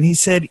Fuhrman. He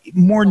said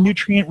more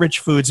nutrient-rich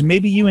foods.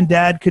 Maybe you and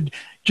Dad could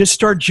just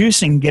start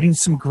juicing, getting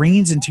some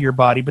greens into your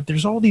body. But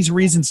there's all these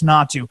reasons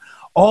not to.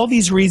 All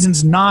these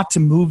reasons not to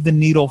move the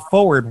needle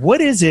forward. What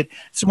is it?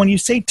 So when you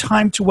say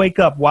time to wake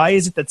up, why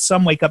is it that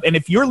some wake up? And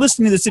if you're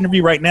listening to this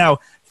interview right now,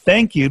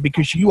 thank you,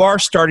 because you are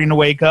starting to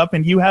wake up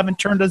and you haven't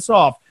turned us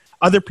off.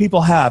 Other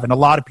people have, and a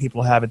lot of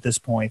people have at this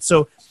point.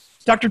 So,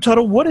 Dr.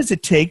 Tuttle, what does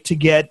it take to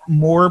get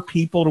more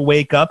people to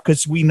wake up?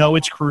 Because we know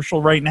it's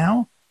crucial right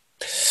now.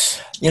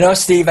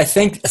 Steve, I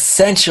think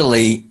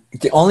essentially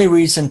the only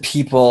reason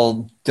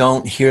people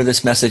don't hear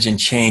this message and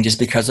change is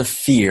because of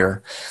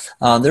fear.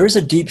 There is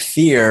a deep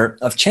fear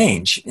of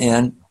change,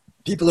 and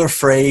people are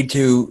afraid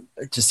to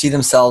see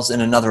themselves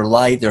in another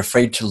light. They're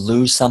afraid to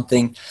lose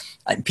something.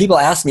 people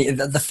ask me,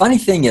 the funny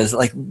thing is,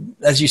 like,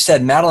 as you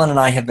said, Madeline and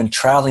I have been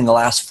traveling the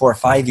last 4 or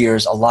 5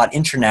 years a lot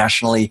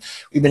internationally.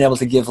 We've been able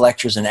to give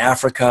lectures in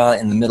Africa,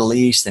 in the Middle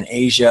East, in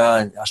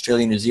Asia, in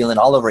Australia, New Zealand,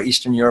 all over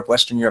Eastern Europe,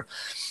 Western Europe.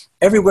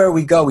 Everywhere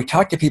we go, we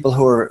talk to people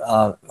who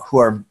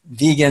are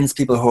vegans,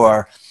 people who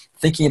are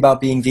thinking about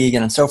being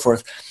vegan and so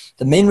forth.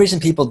 The main reason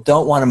people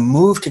don't want to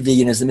move to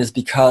veganism is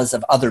because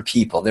of other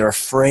people. They're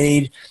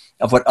afraid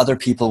of what other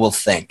people will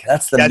think.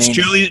 That's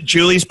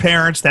Julie's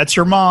parents. That's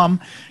her mom.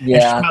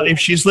 Yeah. If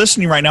she's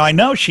listening right now, I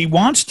know she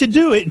wants to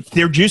do it.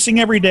 They're juicing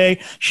every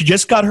day. She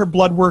just got her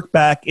blood work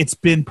back. It's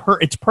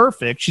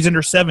perfect. She's in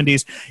her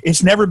 70s.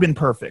 It's never been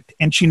perfect.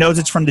 And she knows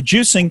it's from the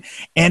juicing.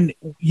 And,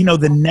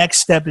 the next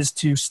step is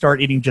to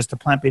start eating just a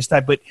plant-based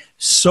diet. But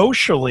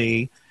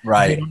socially,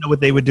 they don't know what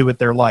they would do with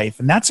their life.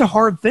 And that's a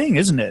hard thing,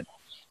 isn't it?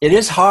 It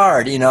is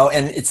hard,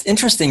 and it's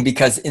interesting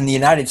because in the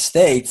United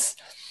States,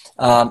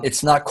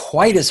 it's not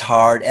quite as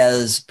hard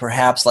as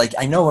perhaps, like,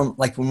 I know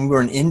when we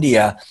were in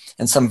India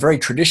and some very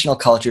traditional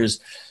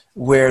cultures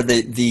where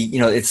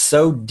it's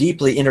so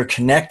deeply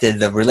interconnected,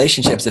 the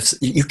relationships, if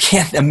you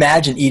can't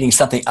imagine eating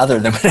something other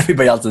than what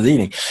everybody else is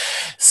eating.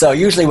 So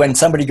usually when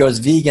somebody goes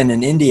vegan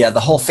in India, the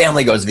whole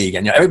family goes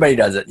vegan. Everybody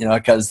does it,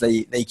 because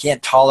they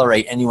can't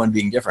tolerate anyone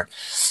being different.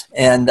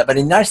 But in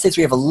the United States,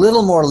 we have a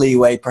little more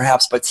leeway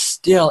perhaps, but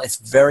still it's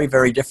very,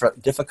 very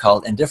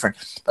difficult and different.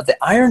 But the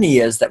irony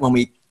is that when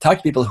we talk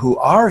to people who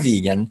are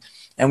vegan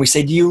and we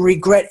say, do you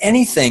regret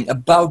anything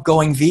about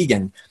going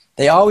vegan?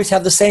 They always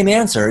have the same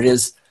answer. It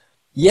is,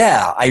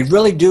 yeah, I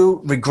really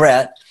do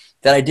regret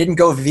that I didn't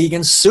go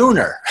vegan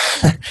sooner.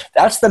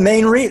 That's the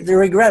main the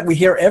regret we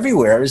hear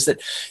everywhere is that,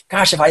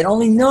 gosh, if I'd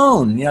only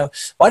known,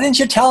 why didn't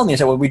you tell me? I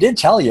said, well, we did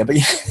tell you, but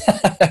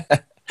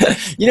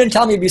you didn't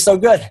tell me it'd be so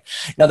good.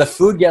 Now the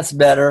food gets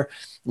better,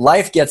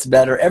 life gets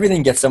better,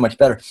 everything gets so much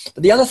better.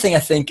 But the other thing, I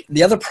think,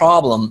 the other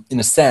problem in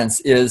a sense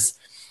is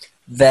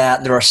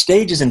that there are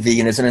stages in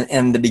veganism,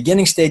 and the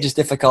beginning stage is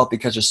difficult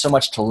because there's so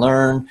much to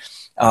learn.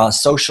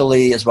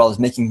 Socially, as well as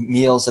making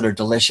meals that are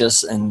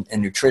delicious and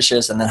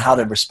nutritious, and then how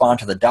to respond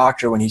to the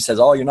doctor when he says,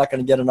 oh, you're not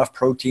going to get enough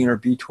protein or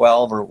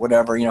B12 or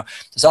whatever.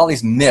 There's all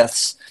these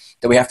myths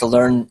that we have to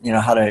learn,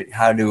 how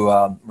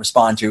to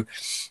respond to.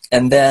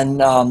 And then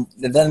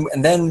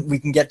we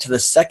can get to the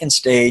second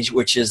stage,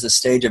 which is the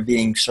stage of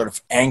being sort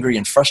of angry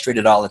and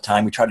frustrated all the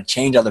time. We try to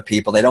change other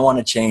people. They don't want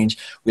to change.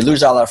 We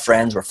lose all our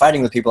friends. We're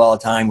fighting with people all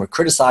the time. We're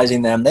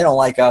criticizing them. They don't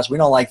like us. We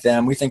don't like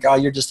them. We think, oh,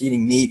 you're just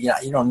eating meat.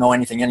 You don't know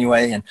anything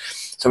anyway. And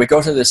so we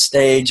go through this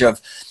stage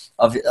of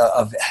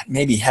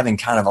maybe having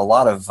kind of a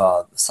lot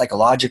of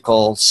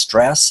psychological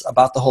stress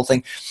about the whole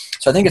thing.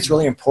 So I think it's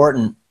really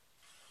important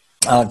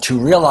to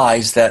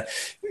realize that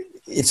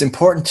it's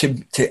important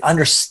to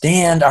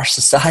understand our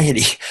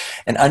society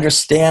and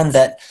understand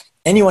that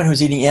anyone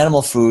who's eating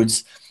animal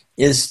foods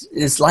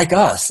is like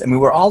us. I mean,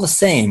 we're all the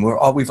same.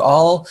 We've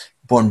all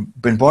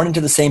been born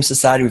into the same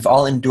society. We've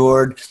all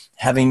endured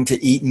having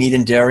to eat meat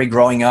and dairy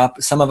growing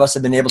up. Some of us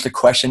have been able to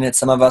question it.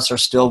 Some of us are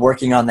still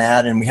working on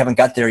that, and we haven't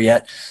got there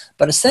yet.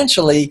 But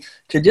essentially,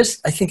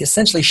 I think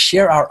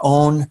share our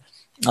own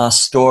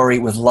story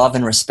with love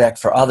and respect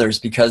for others,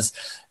 because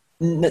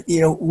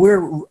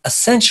we're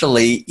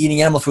essentially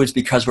eating animal foods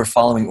because we're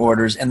following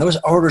orders, and those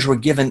orders were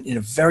given in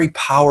a very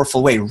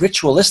powerful way,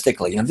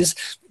 ritualistically.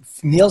 These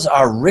meals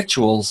are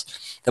rituals,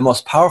 the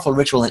most powerful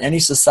ritual in any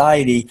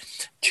society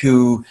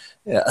to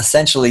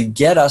essentially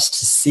get us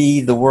to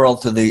see the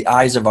world through the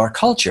eyes of our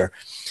culture.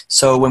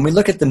 So when we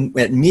look at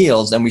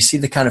meals and we see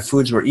the kind of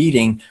foods we're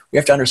eating, we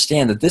have to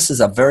understand that this is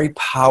a very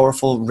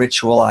powerful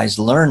ritualized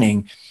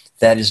learning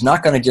that is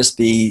not going to just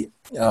be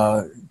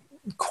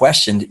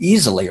questioned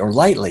easily or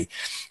lightly,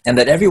 and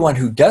that everyone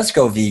who does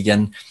go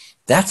vegan,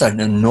 that's an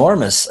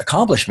enormous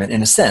accomplishment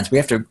in a sense. We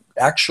have to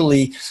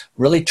actually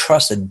really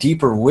trust a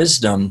deeper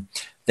wisdom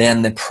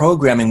than the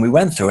programming we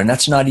went through, and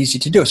that's not easy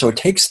to do. So it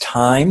takes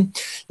time.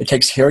 It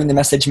takes hearing the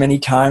message many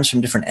times from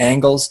different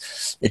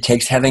angles. It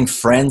takes having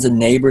friends and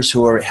neighbors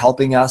who are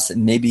helping us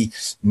and maybe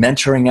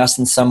mentoring us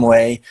in some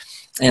way.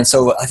 And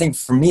so I think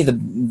for me,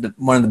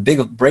 one of the big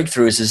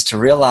breakthroughs is to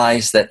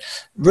realize that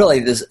really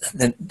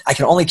that I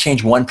can only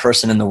change one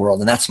person in the world,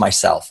 and that's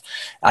myself.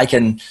 I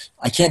can't,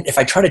 if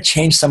I try to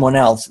change someone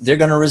else, they're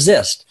going to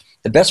resist.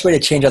 The best way to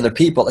change other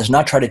people is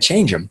not try to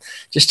change them.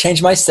 Just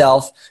change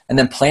myself and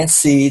then plant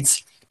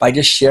seeds by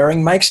just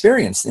sharing my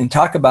experience and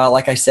talk about,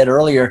 like I said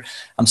earlier,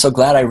 I'm so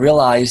glad I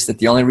realized that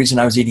the only reason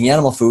I was eating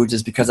animal foods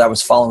is because I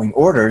was following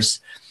orders.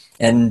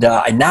 And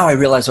now I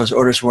realize those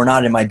orders were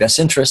not in my best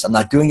interest. I'm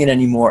not doing it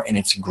anymore, and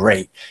it's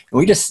great. And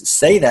we just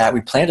say that.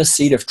 We plant a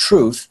seed of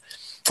truth,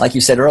 like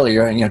you said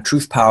earlier,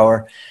 truth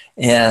power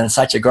and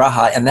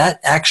satyagraha. And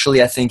that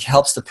actually, I think,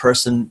 helps the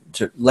person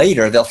to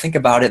later. They'll think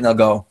about it and they'll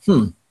go,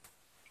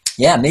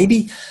 yeah,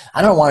 maybe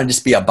I don't want to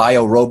just be a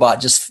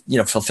bio-robot just,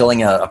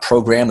 fulfilling a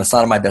program that's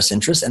not in my best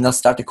interest. And they'll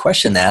start to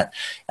question that.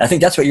 And I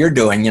think that's what you're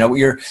doing.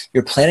 You're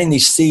planting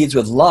these seeds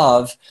with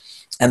love.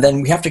 And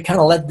then we have to kind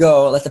of let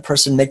go, let the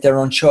person make their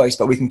own choice,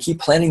 but we can keep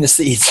planting the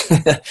seeds.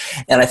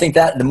 And I think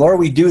that the more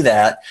we do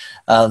that,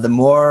 the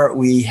more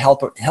we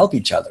help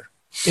each other.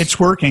 It's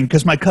working,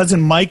 because my cousin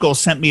Michael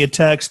sent me a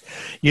text.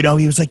 He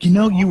was like,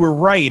 you were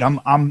right.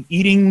 I'm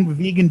eating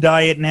vegan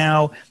diet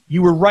now.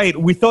 You were right.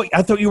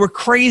 I thought you were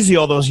crazy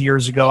all those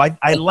years ago.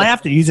 I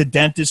laughed at you. He's a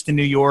dentist in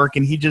New York,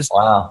 and he just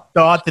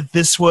thought that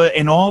this was,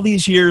 and all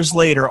these years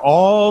later,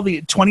 all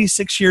the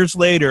 26 years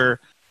later,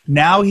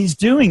 now he's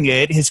doing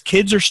it. His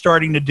kids are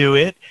starting to do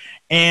it.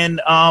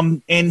 And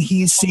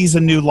he sees a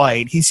new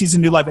light. He sees a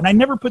new light. And I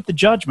never put the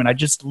judgment. I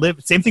just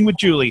live. Same thing with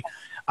Julie.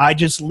 I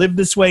just lived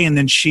this way, and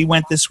then she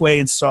went this way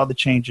and saw the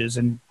changes.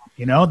 And,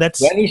 that's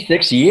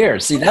 26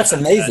 years. See, that's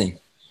amazing.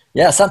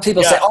 Yeah, some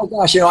people say, oh,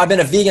 gosh, I've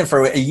been a vegan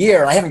for a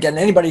year, and I haven't gotten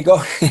anybody to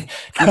go.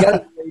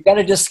 you got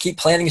to just keep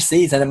planting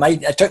seeds. And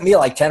it took me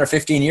like 10 or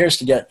 15 years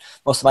to get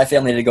most of my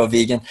family to go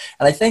vegan.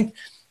 And I think,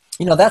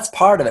 that's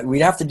part of it. We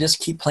have to just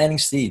keep planting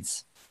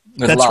seeds.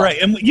 That's love. Right.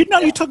 And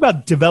you talk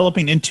about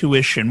developing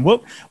intuition.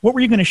 What were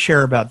you going to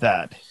share about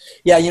that?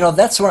 Yeah,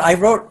 that's when I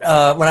wrote,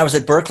 when I was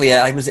at Berkeley.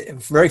 I was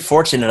very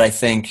fortunate, I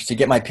think, to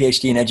get my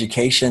PhD in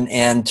education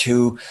and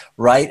to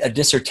write a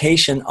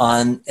dissertation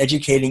on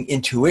educating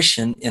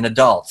intuition in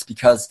adults,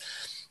 because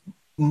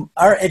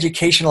our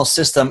educational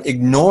system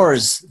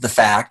ignores the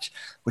fact,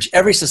 which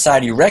every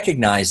society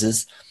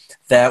recognizes,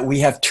 that we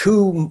have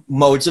two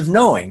modes of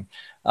knowing.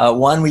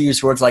 One, we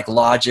use words like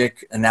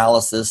logic,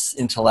 analysis,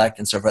 intellect,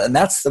 and so forth. And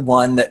that's the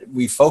one that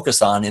we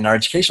focus on in our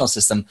educational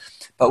system.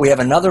 But we have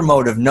another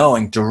mode of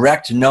knowing,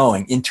 direct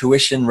knowing,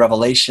 intuition,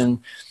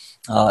 revelation,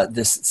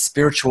 this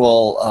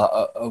spiritual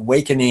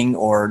awakening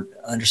or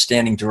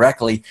understanding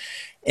directly.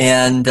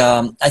 And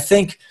I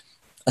think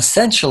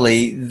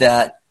essentially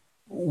that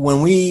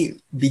when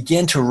we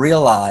begin to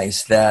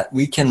realize that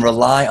we can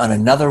rely on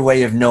another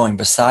way of knowing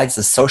besides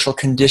the social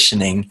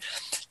conditioning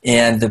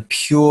and the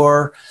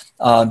pure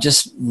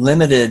just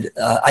limited,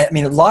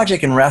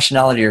 logic and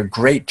rationality are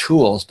great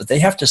tools, but they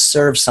have to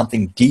serve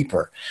something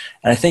deeper.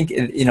 And I think,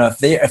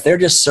 if they're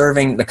just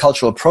serving the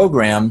cultural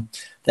program,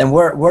 then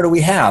where do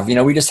we have?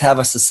 We just have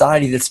a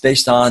society that's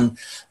based on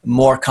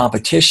more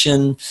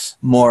competition,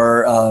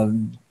 more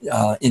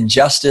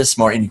injustice,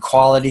 more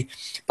inequality.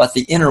 But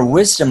the inner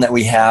wisdom that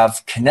we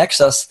have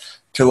connects us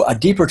to a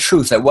deeper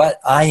truth that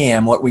what I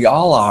am, what we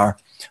all are,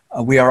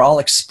 we are all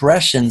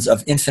expressions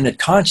of infinite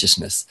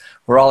consciousness.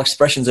 We're all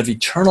expressions of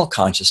eternal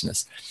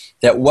consciousness.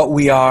 That what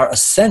we are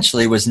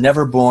essentially was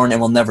never born and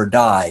will never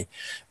die.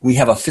 We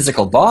have a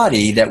physical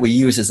body that we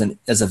use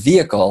as a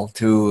vehicle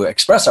to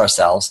express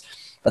ourselves,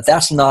 but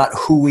that's not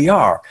who we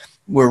are.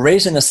 We're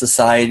raised in a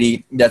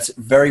society that's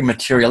very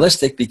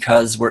materialistic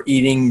because we're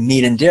eating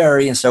meat and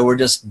dairy, and so we're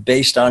just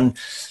based on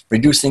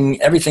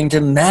reducing everything to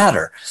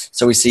matter.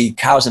 So we see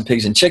cows and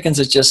pigs and chickens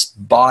as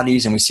just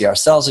bodies, and we see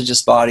ourselves as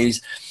just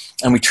bodies.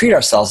 And we treat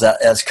ourselves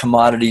as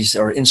commodities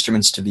or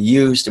instruments to be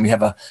used. And we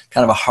have a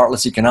kind of a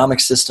heartless economic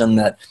system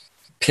that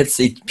pits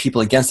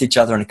people against each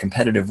other in a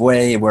competitive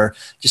way, where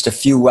just a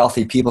few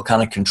wealthy people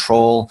kind of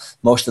control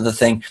most of the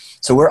thing.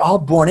 So we're all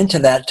born into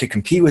that to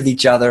compete with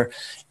each other.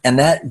 And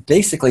that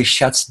basically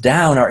shuts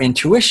down our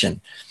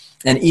intuition.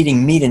 And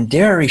eating meat and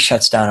dairy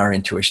shuts down our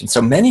intuition.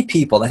 So many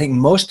people, I think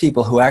most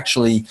people who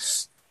actually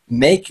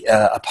make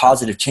a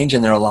positive change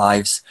in their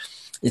lives,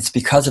 it's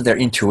because of their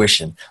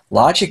intuition.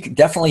 Logic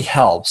definitely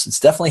helps. It's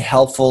definitely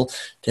helpful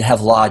to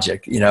have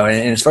logic, and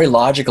it's very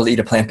logical to eat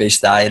a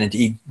plant-based diet and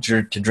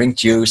to drink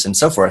juice and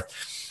so forth.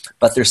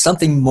 But there's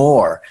something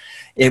more.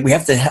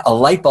 A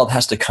light bulb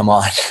has to come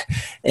on.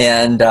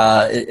 And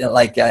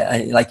like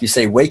you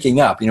say, waking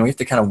up. We have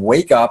to kind of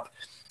wake up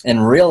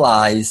and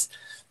realize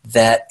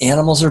that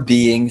animals are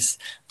beings,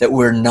 that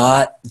we're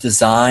not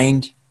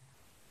designed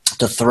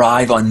to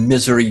thrive on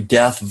misery,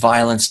 death,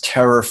 violence,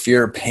 terror,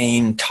 fear,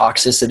 pain,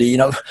 toxicity.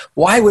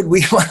 Why would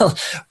we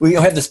we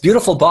have this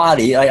beautiful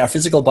body, our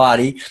physical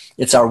body.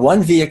 It's our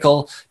one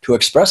vehicle to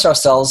express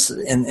ourselves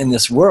in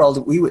this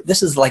world.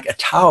 This is like a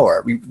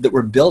tower that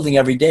we're building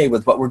every day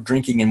with what we're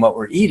drinking and what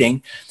we're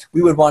eating.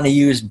 We would want to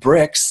use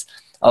bricks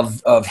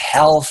of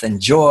health and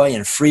joy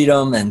and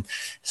freedom and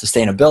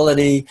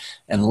sustainability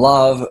and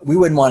love. We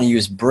wouldn't want to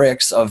use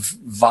bricks of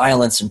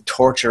violence and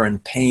torture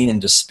and pain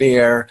and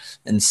despair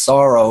and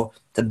sorrow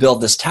to build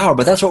this tower.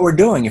 But that's what we're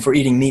doing if we're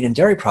eating meat and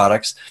dairy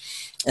products.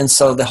 And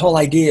so the whole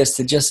idea is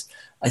to just,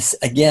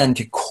 again,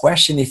 to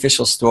question the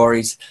official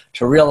stories,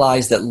 to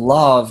realize that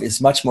love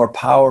is much more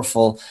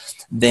powerful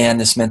than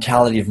this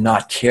mentality of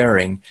not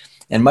caring,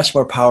 and much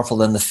more powerful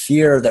than the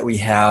fear that we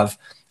have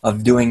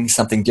of doing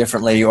something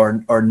differently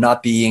or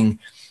not being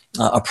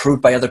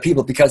approved by other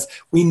people, because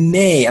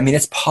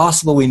it's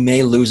possible we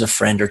may lose a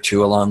friend or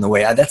two along the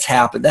way. That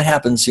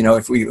happens,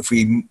 if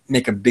we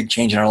make a big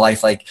change in our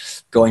life, like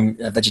going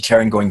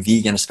vegetarian, going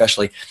vegan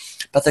especially.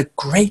 But the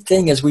great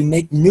thing is we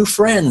make new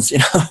friends.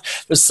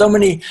 There's so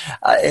many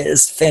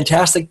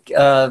fantastic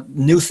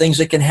new things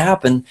that can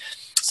happen.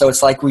 So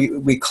it's like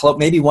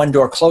maybe one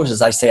door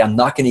closes. I say, I'm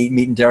not going to eat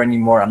meat and dairy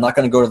anymore. I'm not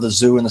going to go to the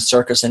zoo and the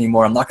circus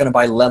anymore. I'm not going to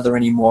buy leather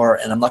anymore.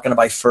 And I'm not going to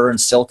buy fur and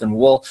silk and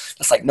wool.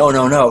 It's like,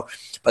 no.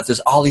 But there's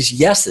all these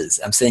yeses.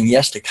 I'm saying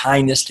yes to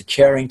kindness, to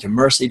caring, to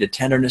mercy, to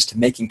tenderness, to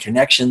making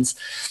connections.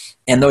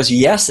 And those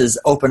yeses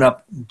open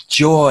up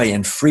joy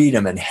and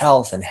freedom and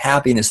health and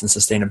happiness and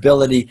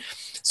sustainability.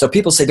 So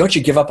people say, don't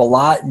you give up a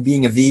lot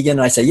being a vegan?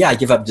 And I say, yeah, I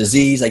give up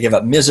disease, I give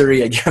up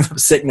misery, I give up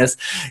sickness,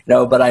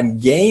 but I'm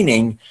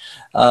gaining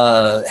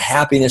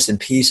happiness and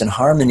peace and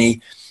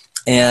harmony.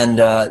 And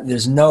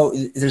there's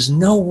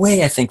no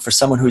way, I think, for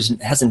someone who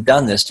hasn't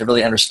done this to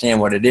really understand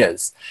what it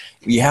is.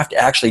 You have to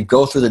actually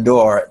go through the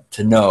door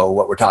to know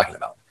what we're talking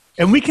about.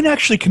 And we can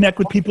actually connect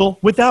with people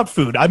without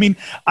food. I mean,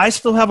 I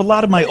still have a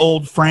lot of my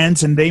old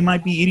friends, and they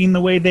might be eating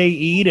the way they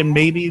eat, and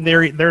maybe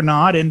they're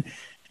not.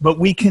 But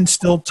we can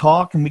still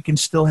talk, and we can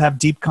still have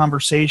deep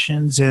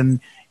conversations, and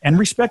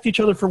respect each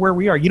other for where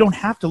we are. You don't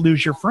have to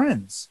lose your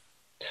friends.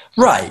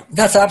 Right,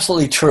 that's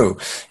absolutely true.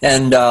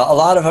 And a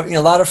lot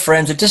of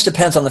friends. It just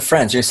depends on the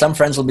friends. Some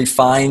friends will be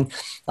fine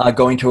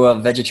going to a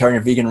vegetarian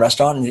or vegan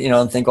restaurant,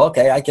 and think,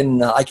 okay, I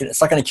can.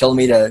 It's not going to kill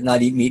me to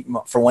not eat meat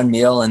for one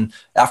meal, and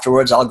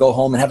afterwards I'll go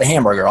home and have a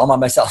hamburger all by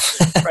myself.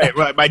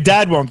 Right. My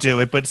dad won't do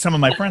it, but some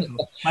of my friends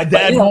will. My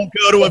dad won't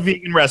go to a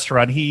vegan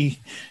restaurant. He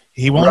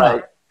won't.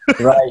 Right.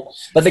 Right.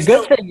 But the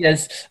good thing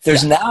is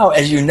there's now,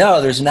 as you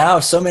know, there's now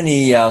so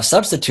many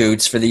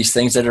substitutes for these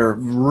things that are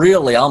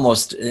really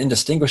almost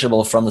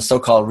indistinguishable from the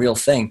so-called real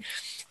thing,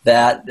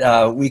 that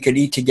we could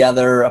eat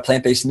together a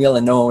plant-based meal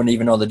and no one would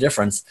even know the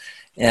difference.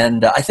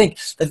 And I think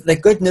the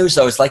good news,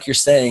 though, is like you're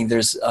saying,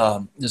 there's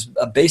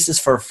a basis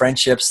for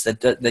friendships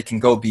that can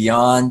go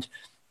beyond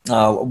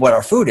what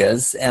our food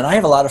is. And I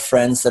have a lot of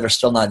friends that are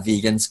still not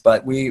vegans,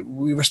 but we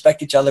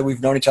respect each other.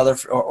 We've known each other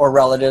or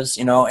relatives,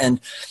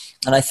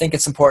 and I think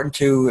it's important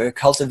to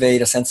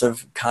cultivate a sense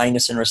of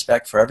kindness and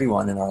respect for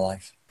everyone in our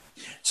life.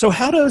 So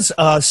how does,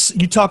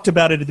 you talked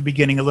about it at the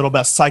beginning a little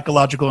about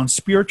psychological and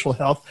spiritual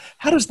health.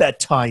 How does that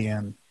tie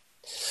in?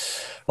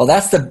 Well,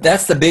 that's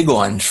the big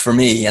one for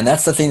me, and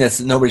that's the thing that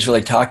nobody's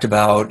really talked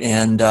about,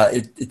 and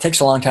it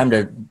takes a long time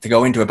to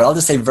go into it, but I'll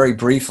just say very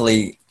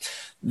briefly,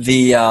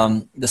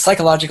 the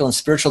psychological and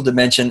spiritual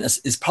dimension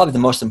is probably the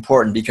most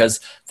important,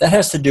 because that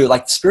has to do,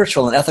 like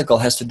spiritual and ethical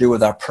has to do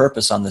with our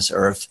purpose on this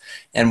earth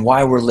and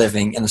why we're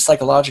living, and the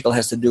psychological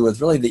has to do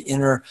with really the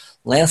inner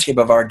landscape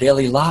of our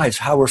daily lives,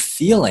 how we're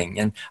feeling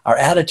and our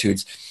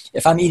attitudes.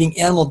 If I'm eating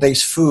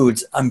animal-based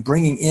foods, I'm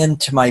bringing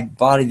into my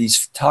body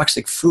these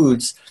toxic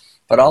foods,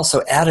 but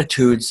also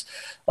attitudes,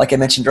 like I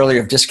mentioned earlier,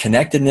 of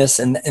disconnectedness,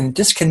 and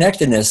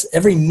disconnectedness,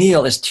 every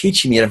meal is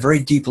teaching me at a very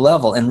deep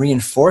level and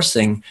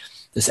reinforcing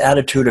this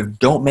attitude of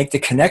don't make the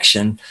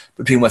connection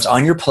between what's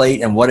on your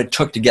plate and what it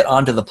took to get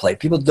onto the plate.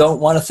 People don't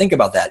want to think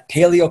about that.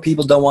 Paleo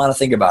people don't want to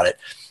think about it.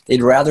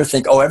 They'd rather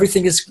think,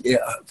 everything is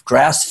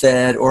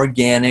grass-fed,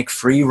 organic,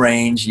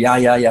 free-range,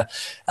 yeah.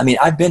 I mean,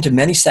 I've been to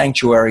many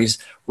sanctuaries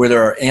where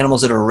there are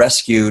animals that are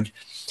rescued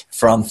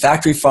from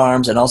factory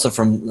farms and also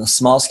from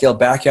small-scale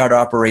backyard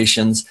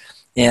operations.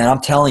 And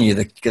I'm telling you,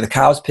 the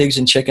cows, pigs,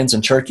 and chickens,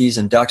 and turkeys,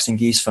 and ducks, and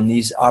geese from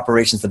these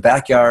operations, the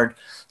backyard,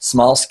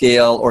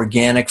 small-scale,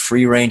 organic,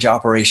 free-range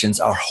operations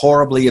are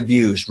horribly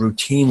abused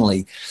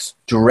routinely,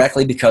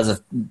 directly because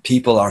of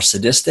people are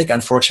sadistic,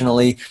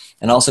 unfortunately,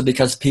 and also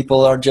because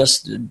people are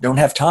don't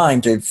have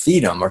time to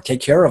feed them or take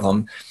care of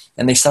them,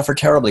 and they suffer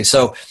terribly.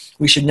 So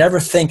we should never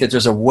think that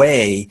there's a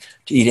way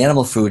to eat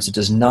animal foods that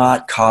does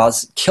not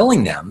cause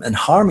killing them and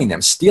harming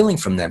them, stealing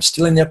from them,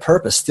 stealing their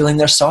purpose, stealing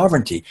their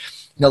sovereignty.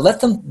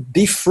 Let them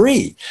be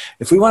free.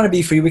 If we want to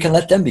be free, we can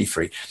let them be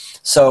free.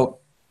 So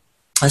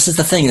this is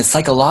the thing, is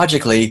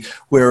psychologically,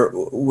 when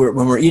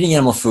we're eating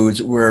animal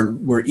foods,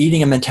 we're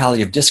eating a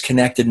mentality of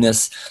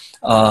disconnectedness,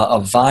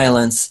 of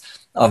violence,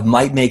 of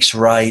might makes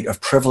right,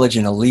 of privilege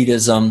and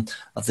elitism,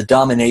 of the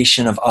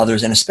domination of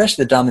others, and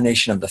especially the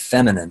domination of the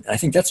feminine. And I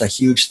think that's a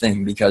huge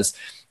thing, because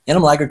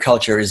animal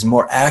agriculture is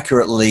more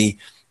accurately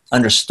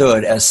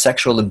understood as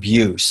sexual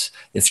abuse.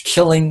 It's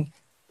killing,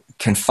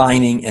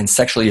 confining, and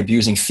sexually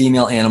abusing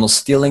female animals,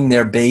 stealing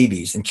their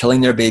babies and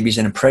killing their babies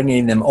and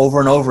impregnating them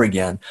over and over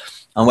again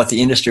on what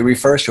the industry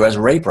refers to as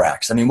rape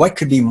racks. I mean, what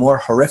could be more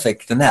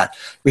horrific than that?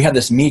 We have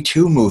this Me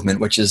Too movement,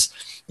 which is,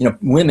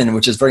 women,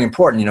 which is very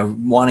important,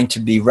 wanting to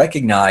be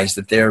recognized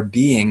that they're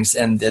beings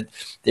and that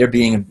they've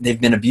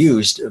been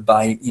abused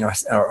by,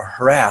 or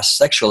harassed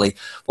sexually.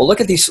 Well,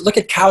 look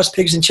at cows,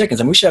 pigs, and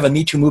chickens. And we should have a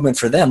Me Too movement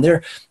for them.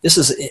 This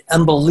is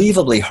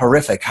unbelievably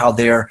horrific how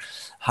they're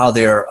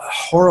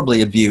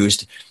horribly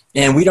abused,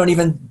 and we don't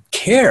even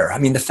care. I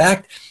mean, the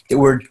fact that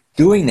we're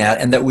doing that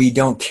and that we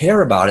don't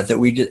care about it, that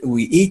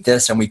we eat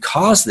this and we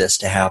cause this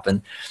to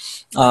happen,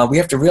 we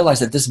have to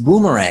realize that this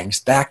boomerangs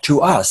back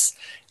to us,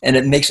 and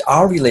it makes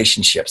our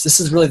relationships. This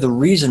is really the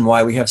reason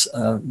why we have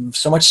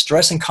so much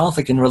stress and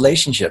conflict in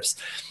relationships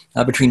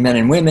between men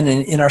and women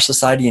and in our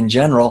society in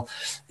general,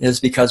 is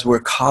because we're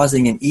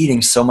causing and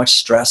eating so much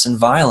stress and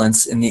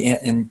violence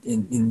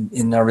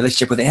in our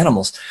relationship with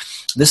animals.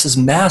 This is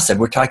massive.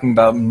 We're talking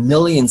about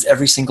millions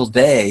every single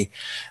day,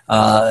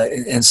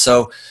 and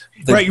so.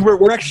 Right,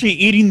 we're actually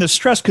eating the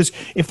stress, because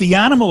if the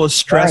animal is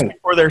stressed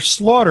before they're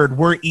slaughtered,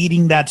 we're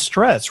eating that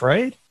stress,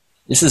 right?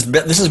 This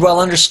is well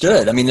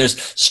understood. I mean,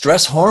 there's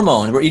stress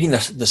hormones. We're eating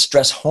the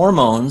stress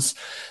hormones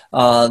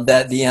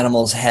that the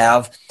animals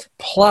have.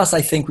 Plus,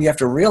 I think we have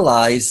to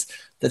realize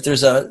that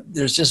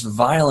there's just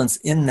violence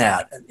in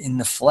that, in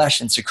the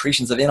flesh and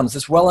secretions of animals.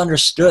 It's well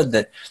understood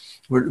that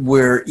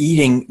we're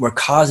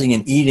causing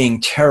and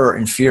eating terror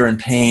and fear and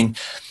pain,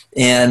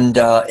 and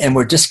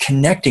we're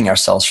disconnecting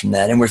ourselves from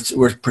that, and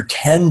we're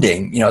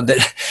pretending,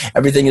 that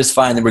everything is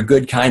fine, that we're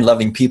good, kind,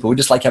 loving people. We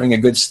just like having a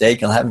good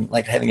steak and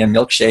having a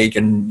milkshake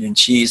and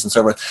cheese and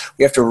so forth.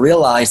 We have to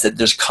realize that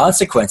there's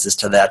consequences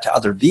to that, to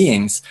other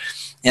beings,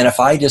 and if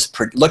I just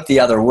look the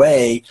other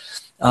way,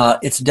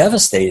 it's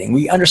devastating.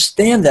 We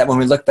understand that when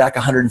we look back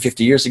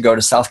 150 years ago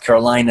to South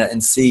Carolina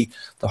and see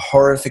the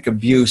horrific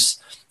abuse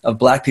of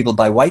black people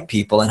by white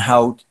people, and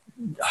how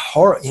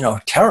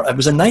terror, it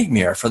was a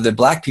nightmare for the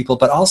black people,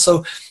 but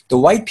also the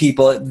white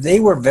people. They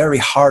were very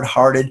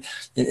hard-hearted,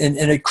 and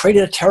it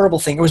created a terrible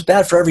thing. It was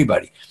bad for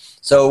everybody.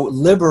 So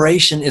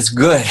liberation is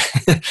good.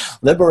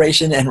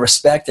 Liberation and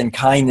respect and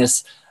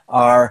kindness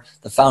are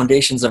the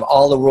foundations of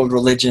all the world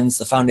religions,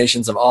 the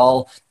foundations of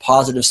all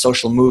positive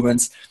social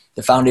movements,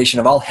 the foundation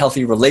of all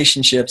healthy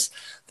relationships,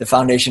 the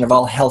foundation of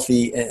all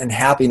healthy and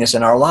happiness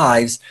in our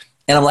lives.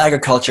 Animal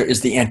agriculture is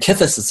the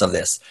antithesis of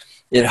this.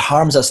 It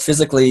harms us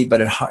physically,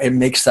 but it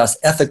makes us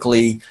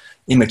ethically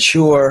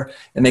immature.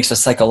 It makes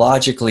us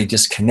psychologically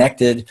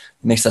disconnected. It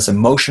makes us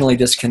emotionally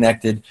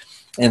disconnected.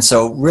 And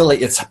so really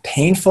it's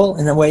painful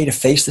in a way to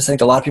face this. I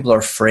think a lot of people are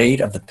afraid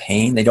of the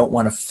pain. They don't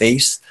want to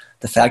face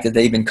the fact that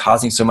they've been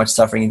causing so much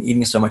suffering and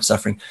eating so much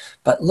suffering.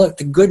 But look,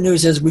 the good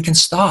news is we can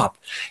stop,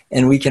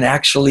 and we can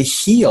actually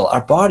heal.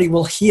 Our body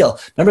will heal.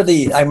 I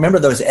remember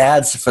those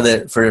ads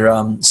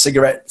for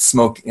cigarette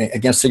smoke,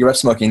 against cigarette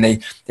smoking.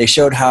 They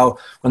showed how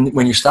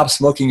when you stop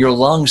smoking, your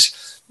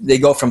lungs, they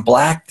go from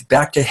black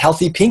back to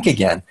healthy pink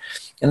again.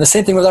 And the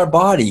same thing with our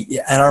body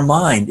and our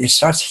mind. It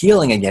starts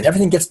healing again.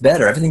 Everything gets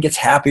better. Everything gets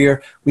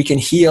happier. We can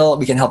heal.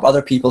 We can help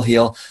other people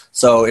heal.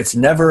 So it's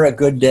never a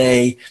good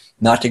day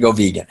not to go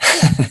vegan.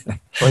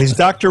 Well, he's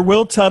Dr.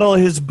 Will Tuttle.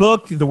 His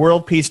book, The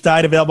World Peace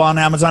Diet, available on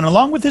Amazon,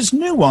 along with his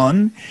new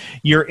one,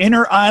 Your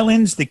Inner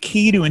Islands, The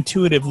Key to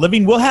Intuitive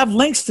Living. We'll have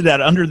links to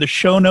that under the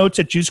show notes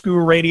at Juice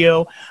Guru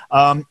Radio.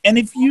 And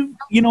if you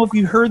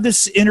heard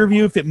this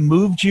interview, if it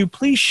moved you,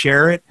 please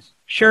share it.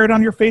 Share it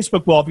on your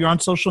Facebook wall. If you're on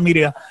social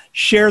media,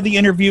 share the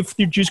interview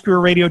through Juice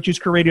Guru Radio,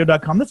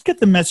 juicegururadio.com. Let's get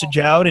the message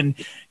out, and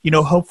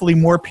hopefully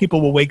more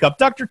people will wake up.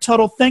 Dr.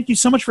 Tuttle, thank you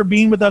so much for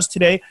being with us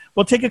today.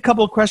 We'll take a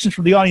couple of questions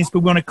from the audience, but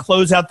we want to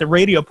close out the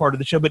radio part of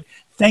the show. But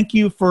thank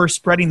you for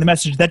spreading the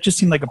message. That just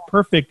seemed like a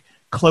perfect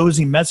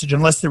closing message,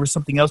 unless there was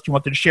something else you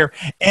wanted to share.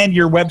 And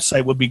your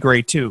website would be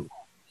great too.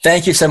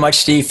 Thank you so much,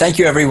 Steve. Thank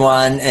you,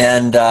 everyone.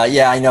 And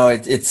I know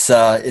it's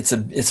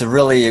a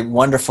really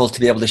wonderful to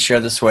be able to share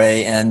this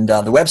way. And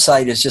the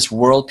website is just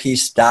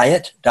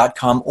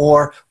worldpeacediet.com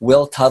or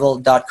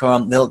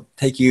willtuttle.com. They'll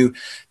take you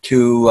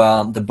to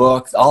the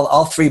book,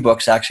 all three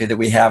books actually that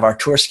we have: our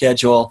tour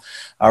schedule,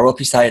 our World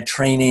Peace Diet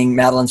training,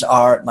 Madeline's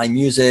art, my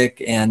music,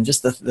 and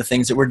just the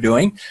things that we're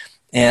doing.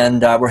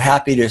 And we're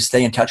happy to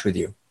stay in touch with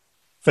you.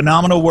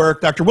 Phenomenal work,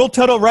 Dr. Will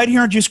Tuttle, right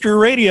here on Juice Guru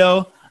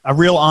Radio. A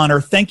real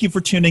honor. Thank you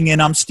for tuning in.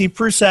 I'm Steve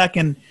Prusak,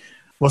 and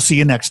we'll see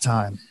you next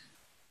time.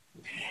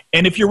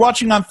 And if you're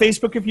watching on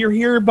Facebook, if you're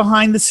here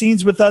behind the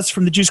scenes with us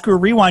from the Juice Guru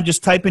Rewind,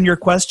 just type in your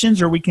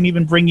questions, or we can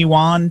even bring you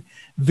on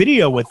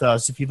video with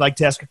us if you'd like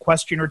to ask a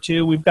question or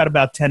two. We've got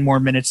about 10 more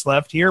minutes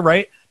left here,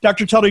 right?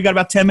 Dr. Tuttle, you got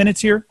about 10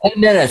 minutes here?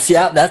 10 minutes,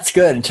 yeah, that's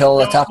good, until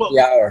the top of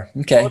the hour.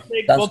 Okay,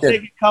 we'll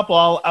take a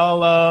couple.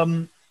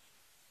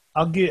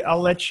 I'll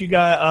let you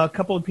guys, a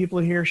couple of people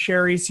here.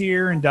 Sherry's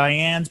here and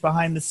Diane's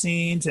behind the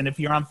scenes. And if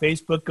you're on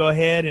Facebook, go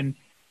ahead and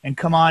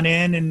come on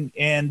in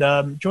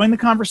and join the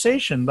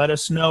conversation. Let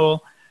us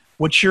know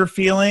what you're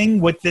feeling,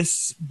 what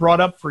this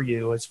brought up for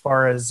you as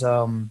far as,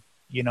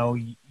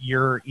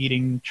 your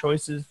eating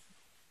choices.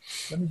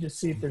 Let me just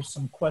see if there's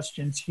some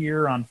questions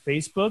here on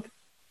Facebook.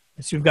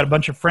 I see we've got a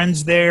bunch of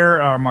friends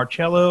there.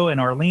 Marcello and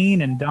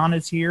Arlene and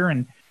Donna's here,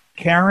 and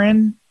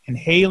Karen and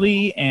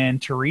Haley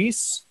and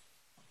Therese.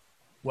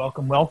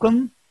 Welcome,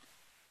 welcome.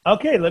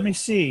 Okay, let me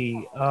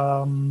see.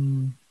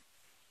 Nan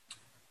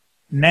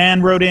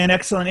wrote in,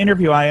 excellent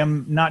interview. I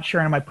am not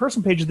sharing on my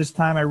personal page at this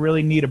time. I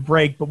really need a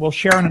break, but we'll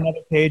share on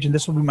another page, and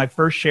this will be my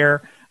first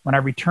share when I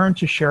return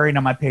to sharing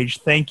on my page.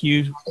 Thank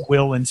you,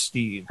 Will and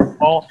Steve.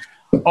 All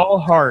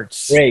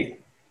hearts.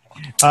 Great.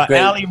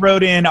 Allie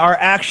wrote in, our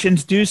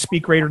actions do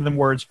speak greater than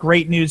words.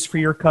 Great news for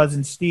your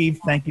cousin, Steve.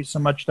 Thank you so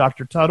much,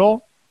 Dr.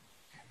 Tuttle.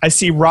 I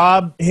see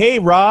Rob. Hey,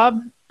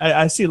 Rob.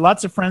 I see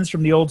lots of friends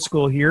from the old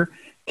school here.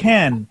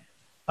 Ken,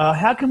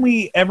 how can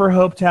we ever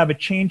hope to have a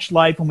changed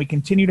life when we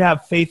continue to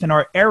have faith in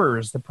our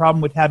errors? The problem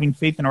with having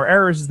faith in our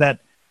errors is that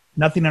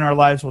nothing in our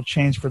lives will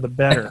change for the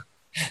better.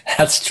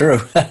 That's true.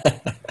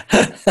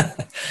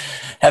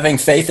 Having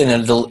faith in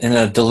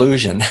a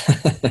delusion.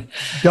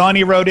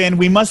 Donnie wrote in,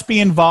 we must be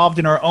involved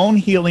in our own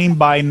healing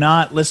by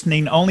not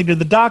listening only to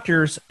the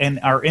doctors and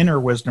our inner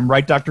wisdom.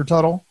 Right, Dr.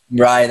 Tuttle?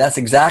 Right. That's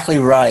exactly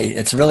right.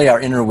 It's really our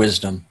inner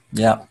wisdom.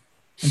 Yeah.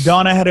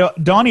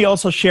 Donnie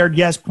also shared,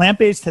 yes,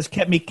 plant-based has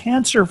kept me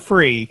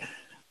cancer-free.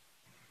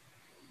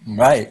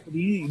 Right.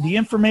 The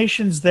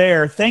information's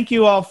there. Thank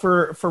you all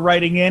for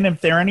writing in.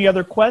 If there are any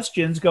other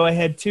questions, go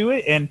ahead to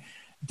it. And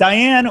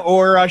Diane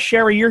or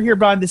Sherry, you're here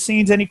behind the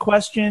scenes. Any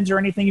questions or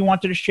anything you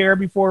wanted to share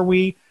before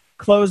we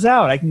close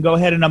out? I can go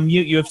ahead and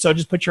unmute you. If so,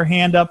 just put your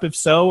hand up if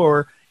so,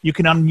 or you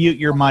can unmute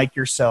your mic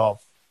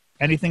yourself.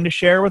 Anything to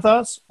share with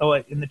us? Oh,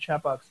 in the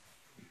chat box.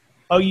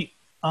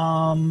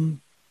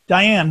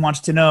 Diane wants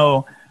to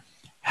know,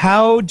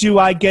 how do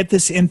I get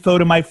this info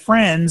to my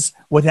friends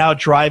without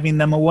driving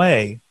them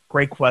away?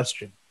 Great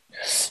question.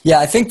 Yeah,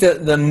 I think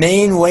the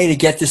main way to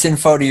get this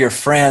info to your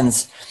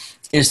friends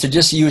is to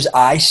just use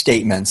I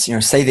statements.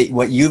 Say that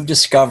what you've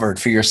discovered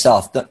for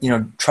yourself.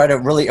 Try to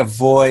really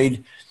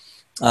avoid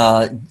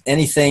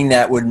anything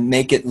that would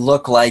make it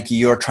look like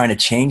you're trying to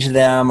change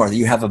them, or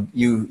that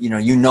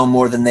you know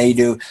more than they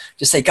do.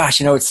 Just say,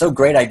 gosh, it's so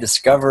great. I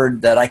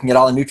discovered that I can get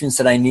all the nutrients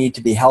that I need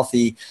to be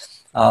healthy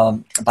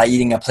by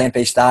eating a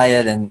plant-based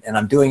diet, and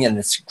I'm doing it, and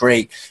it's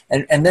great.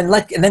 And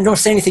then don't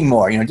say anything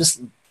more.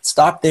 Just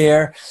stop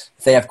there.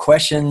 If they have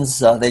questions,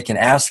 they can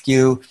ask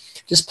you.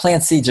 Just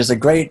plant seeds. There's a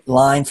great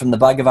line from the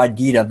Bhagavad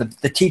Gita.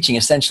 The teaching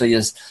essentially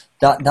is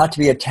not to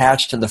be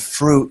attached to the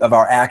fruit of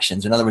our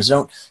actions. In other words,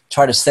 don't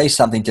try to say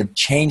something to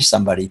change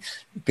somebody,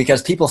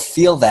 because people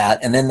feel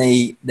that, and then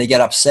they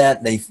get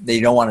upset. They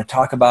don't want to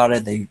talk about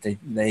it.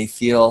 They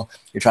feel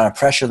you're trying to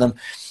pressure them.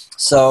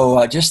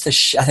 So just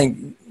to I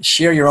think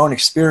share your own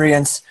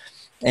experience,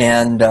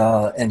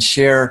 and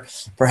share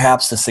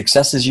perhaps the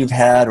successes you've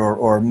had,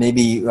 or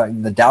maybe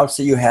the doubts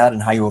that you had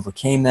and how you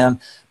overcame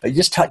them. But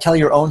just tell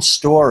your own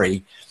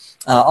story.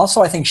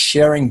 Also, I think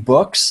sharing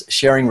books,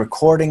 sharing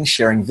recordings,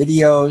 sharing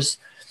videos,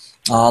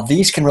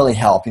 these can really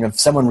help. If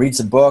someone reads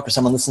a book or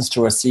someone listens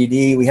to a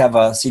CD, we have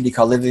a CD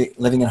called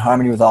Living in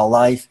Harmony with All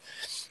Life,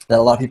 that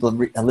a lot of people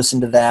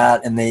listen to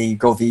that and they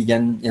go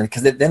vegan,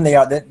 because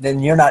then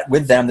you're not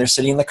with them. They're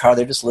sitting in the car,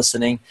 they're just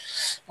listening.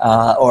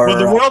 Well,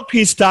 the World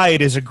Peace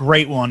Diet is a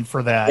great one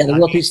for that. Yeah, the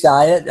World Peace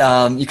Diet.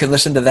 You can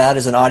listen to that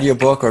as an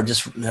audiobook,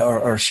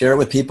 or share it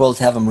with people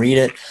to have them read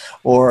it,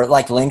 or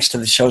like links to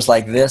the shows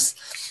like this,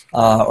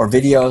 or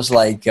videos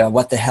like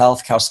What the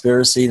Health,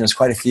 Cowspiracy. There's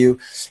quite a few.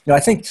 I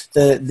think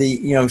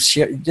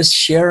just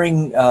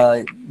sharing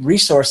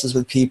resources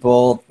with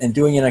people and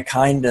doing it in a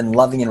kind and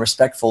loving and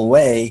respectful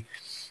way.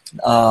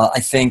 I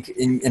think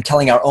in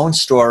telling our own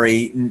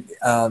story,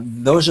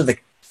 those are the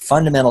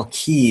fundamental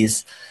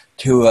keys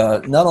to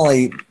not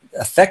only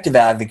effective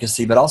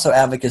advocacy, but also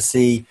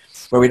advocacy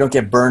where we don't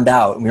get burned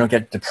out and we don't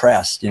get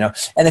depressed,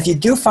 And if you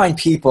do find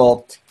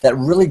people that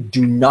really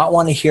do not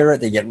want to hear it,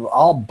 they get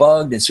all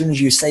bugged as soon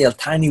as you say a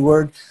tiny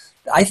word,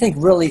 I think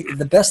really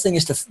the best thing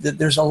is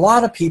there's a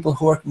lot of people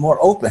who are more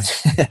open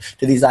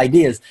to these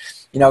ideas.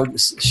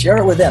 Share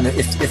it with them.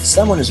 If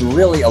someone is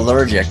really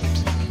allergic,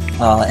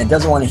 and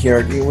doesn't want to hear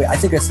it, I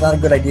think it's not a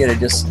good idea to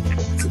just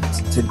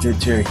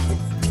to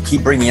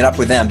keep bringing it up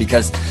with them,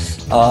 because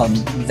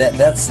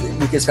that's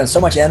we can spend so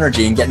much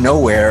energy and get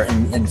nowhere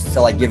and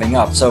feel like giving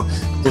up. So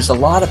there's a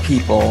lot of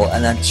people,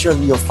 and I'm sure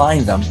you'll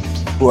find them,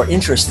 who are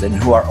interested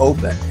and who are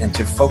open, and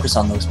to focus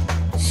on those people.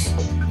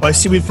 Well, I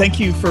see thank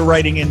you for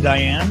writing in,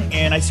 Diane.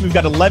 And I see we've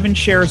got 11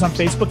 shares on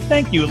Facebook.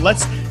 Thank you.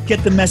 Let's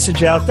get the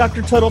message out.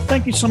 Dr. Tuttle,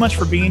 thank you so much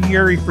for being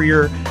here, for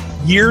your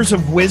years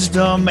of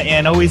wisdom,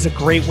 and always a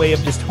great way of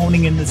just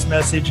honing in this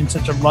message in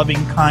such a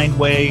loving, kind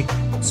way,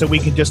 so we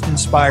can just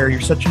inspire. You're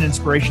such an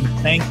inspiration.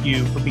 Thank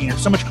you for being here.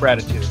 So much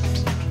gratitude.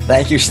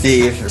 Thank you,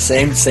 Steve.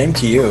 Same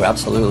to you.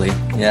 Absolutely.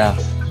 Yeah.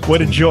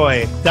 What a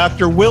joy.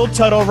 Dr. Will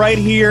Tuttle right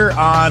here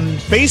on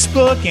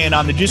Facebook and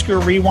on the Juice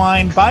Guru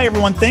Rewind. Bye,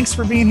 everyone. Thanks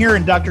for being here.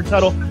 And Dr.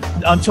 Tuttle,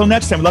 until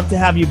next time, we'd love to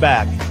have you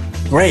back.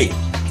 Great.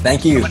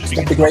 Thank you.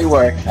 Keep the great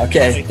work.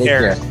 Okay. Take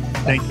care.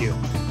 Thank you.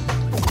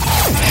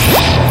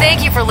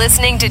 Thank you for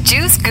listening to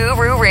Juice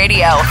Guru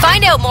Radio.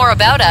 Find out more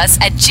about us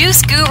at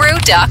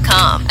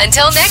juiceguru.com.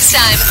 Until next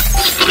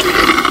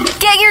time,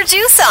 get your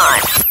juice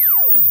on.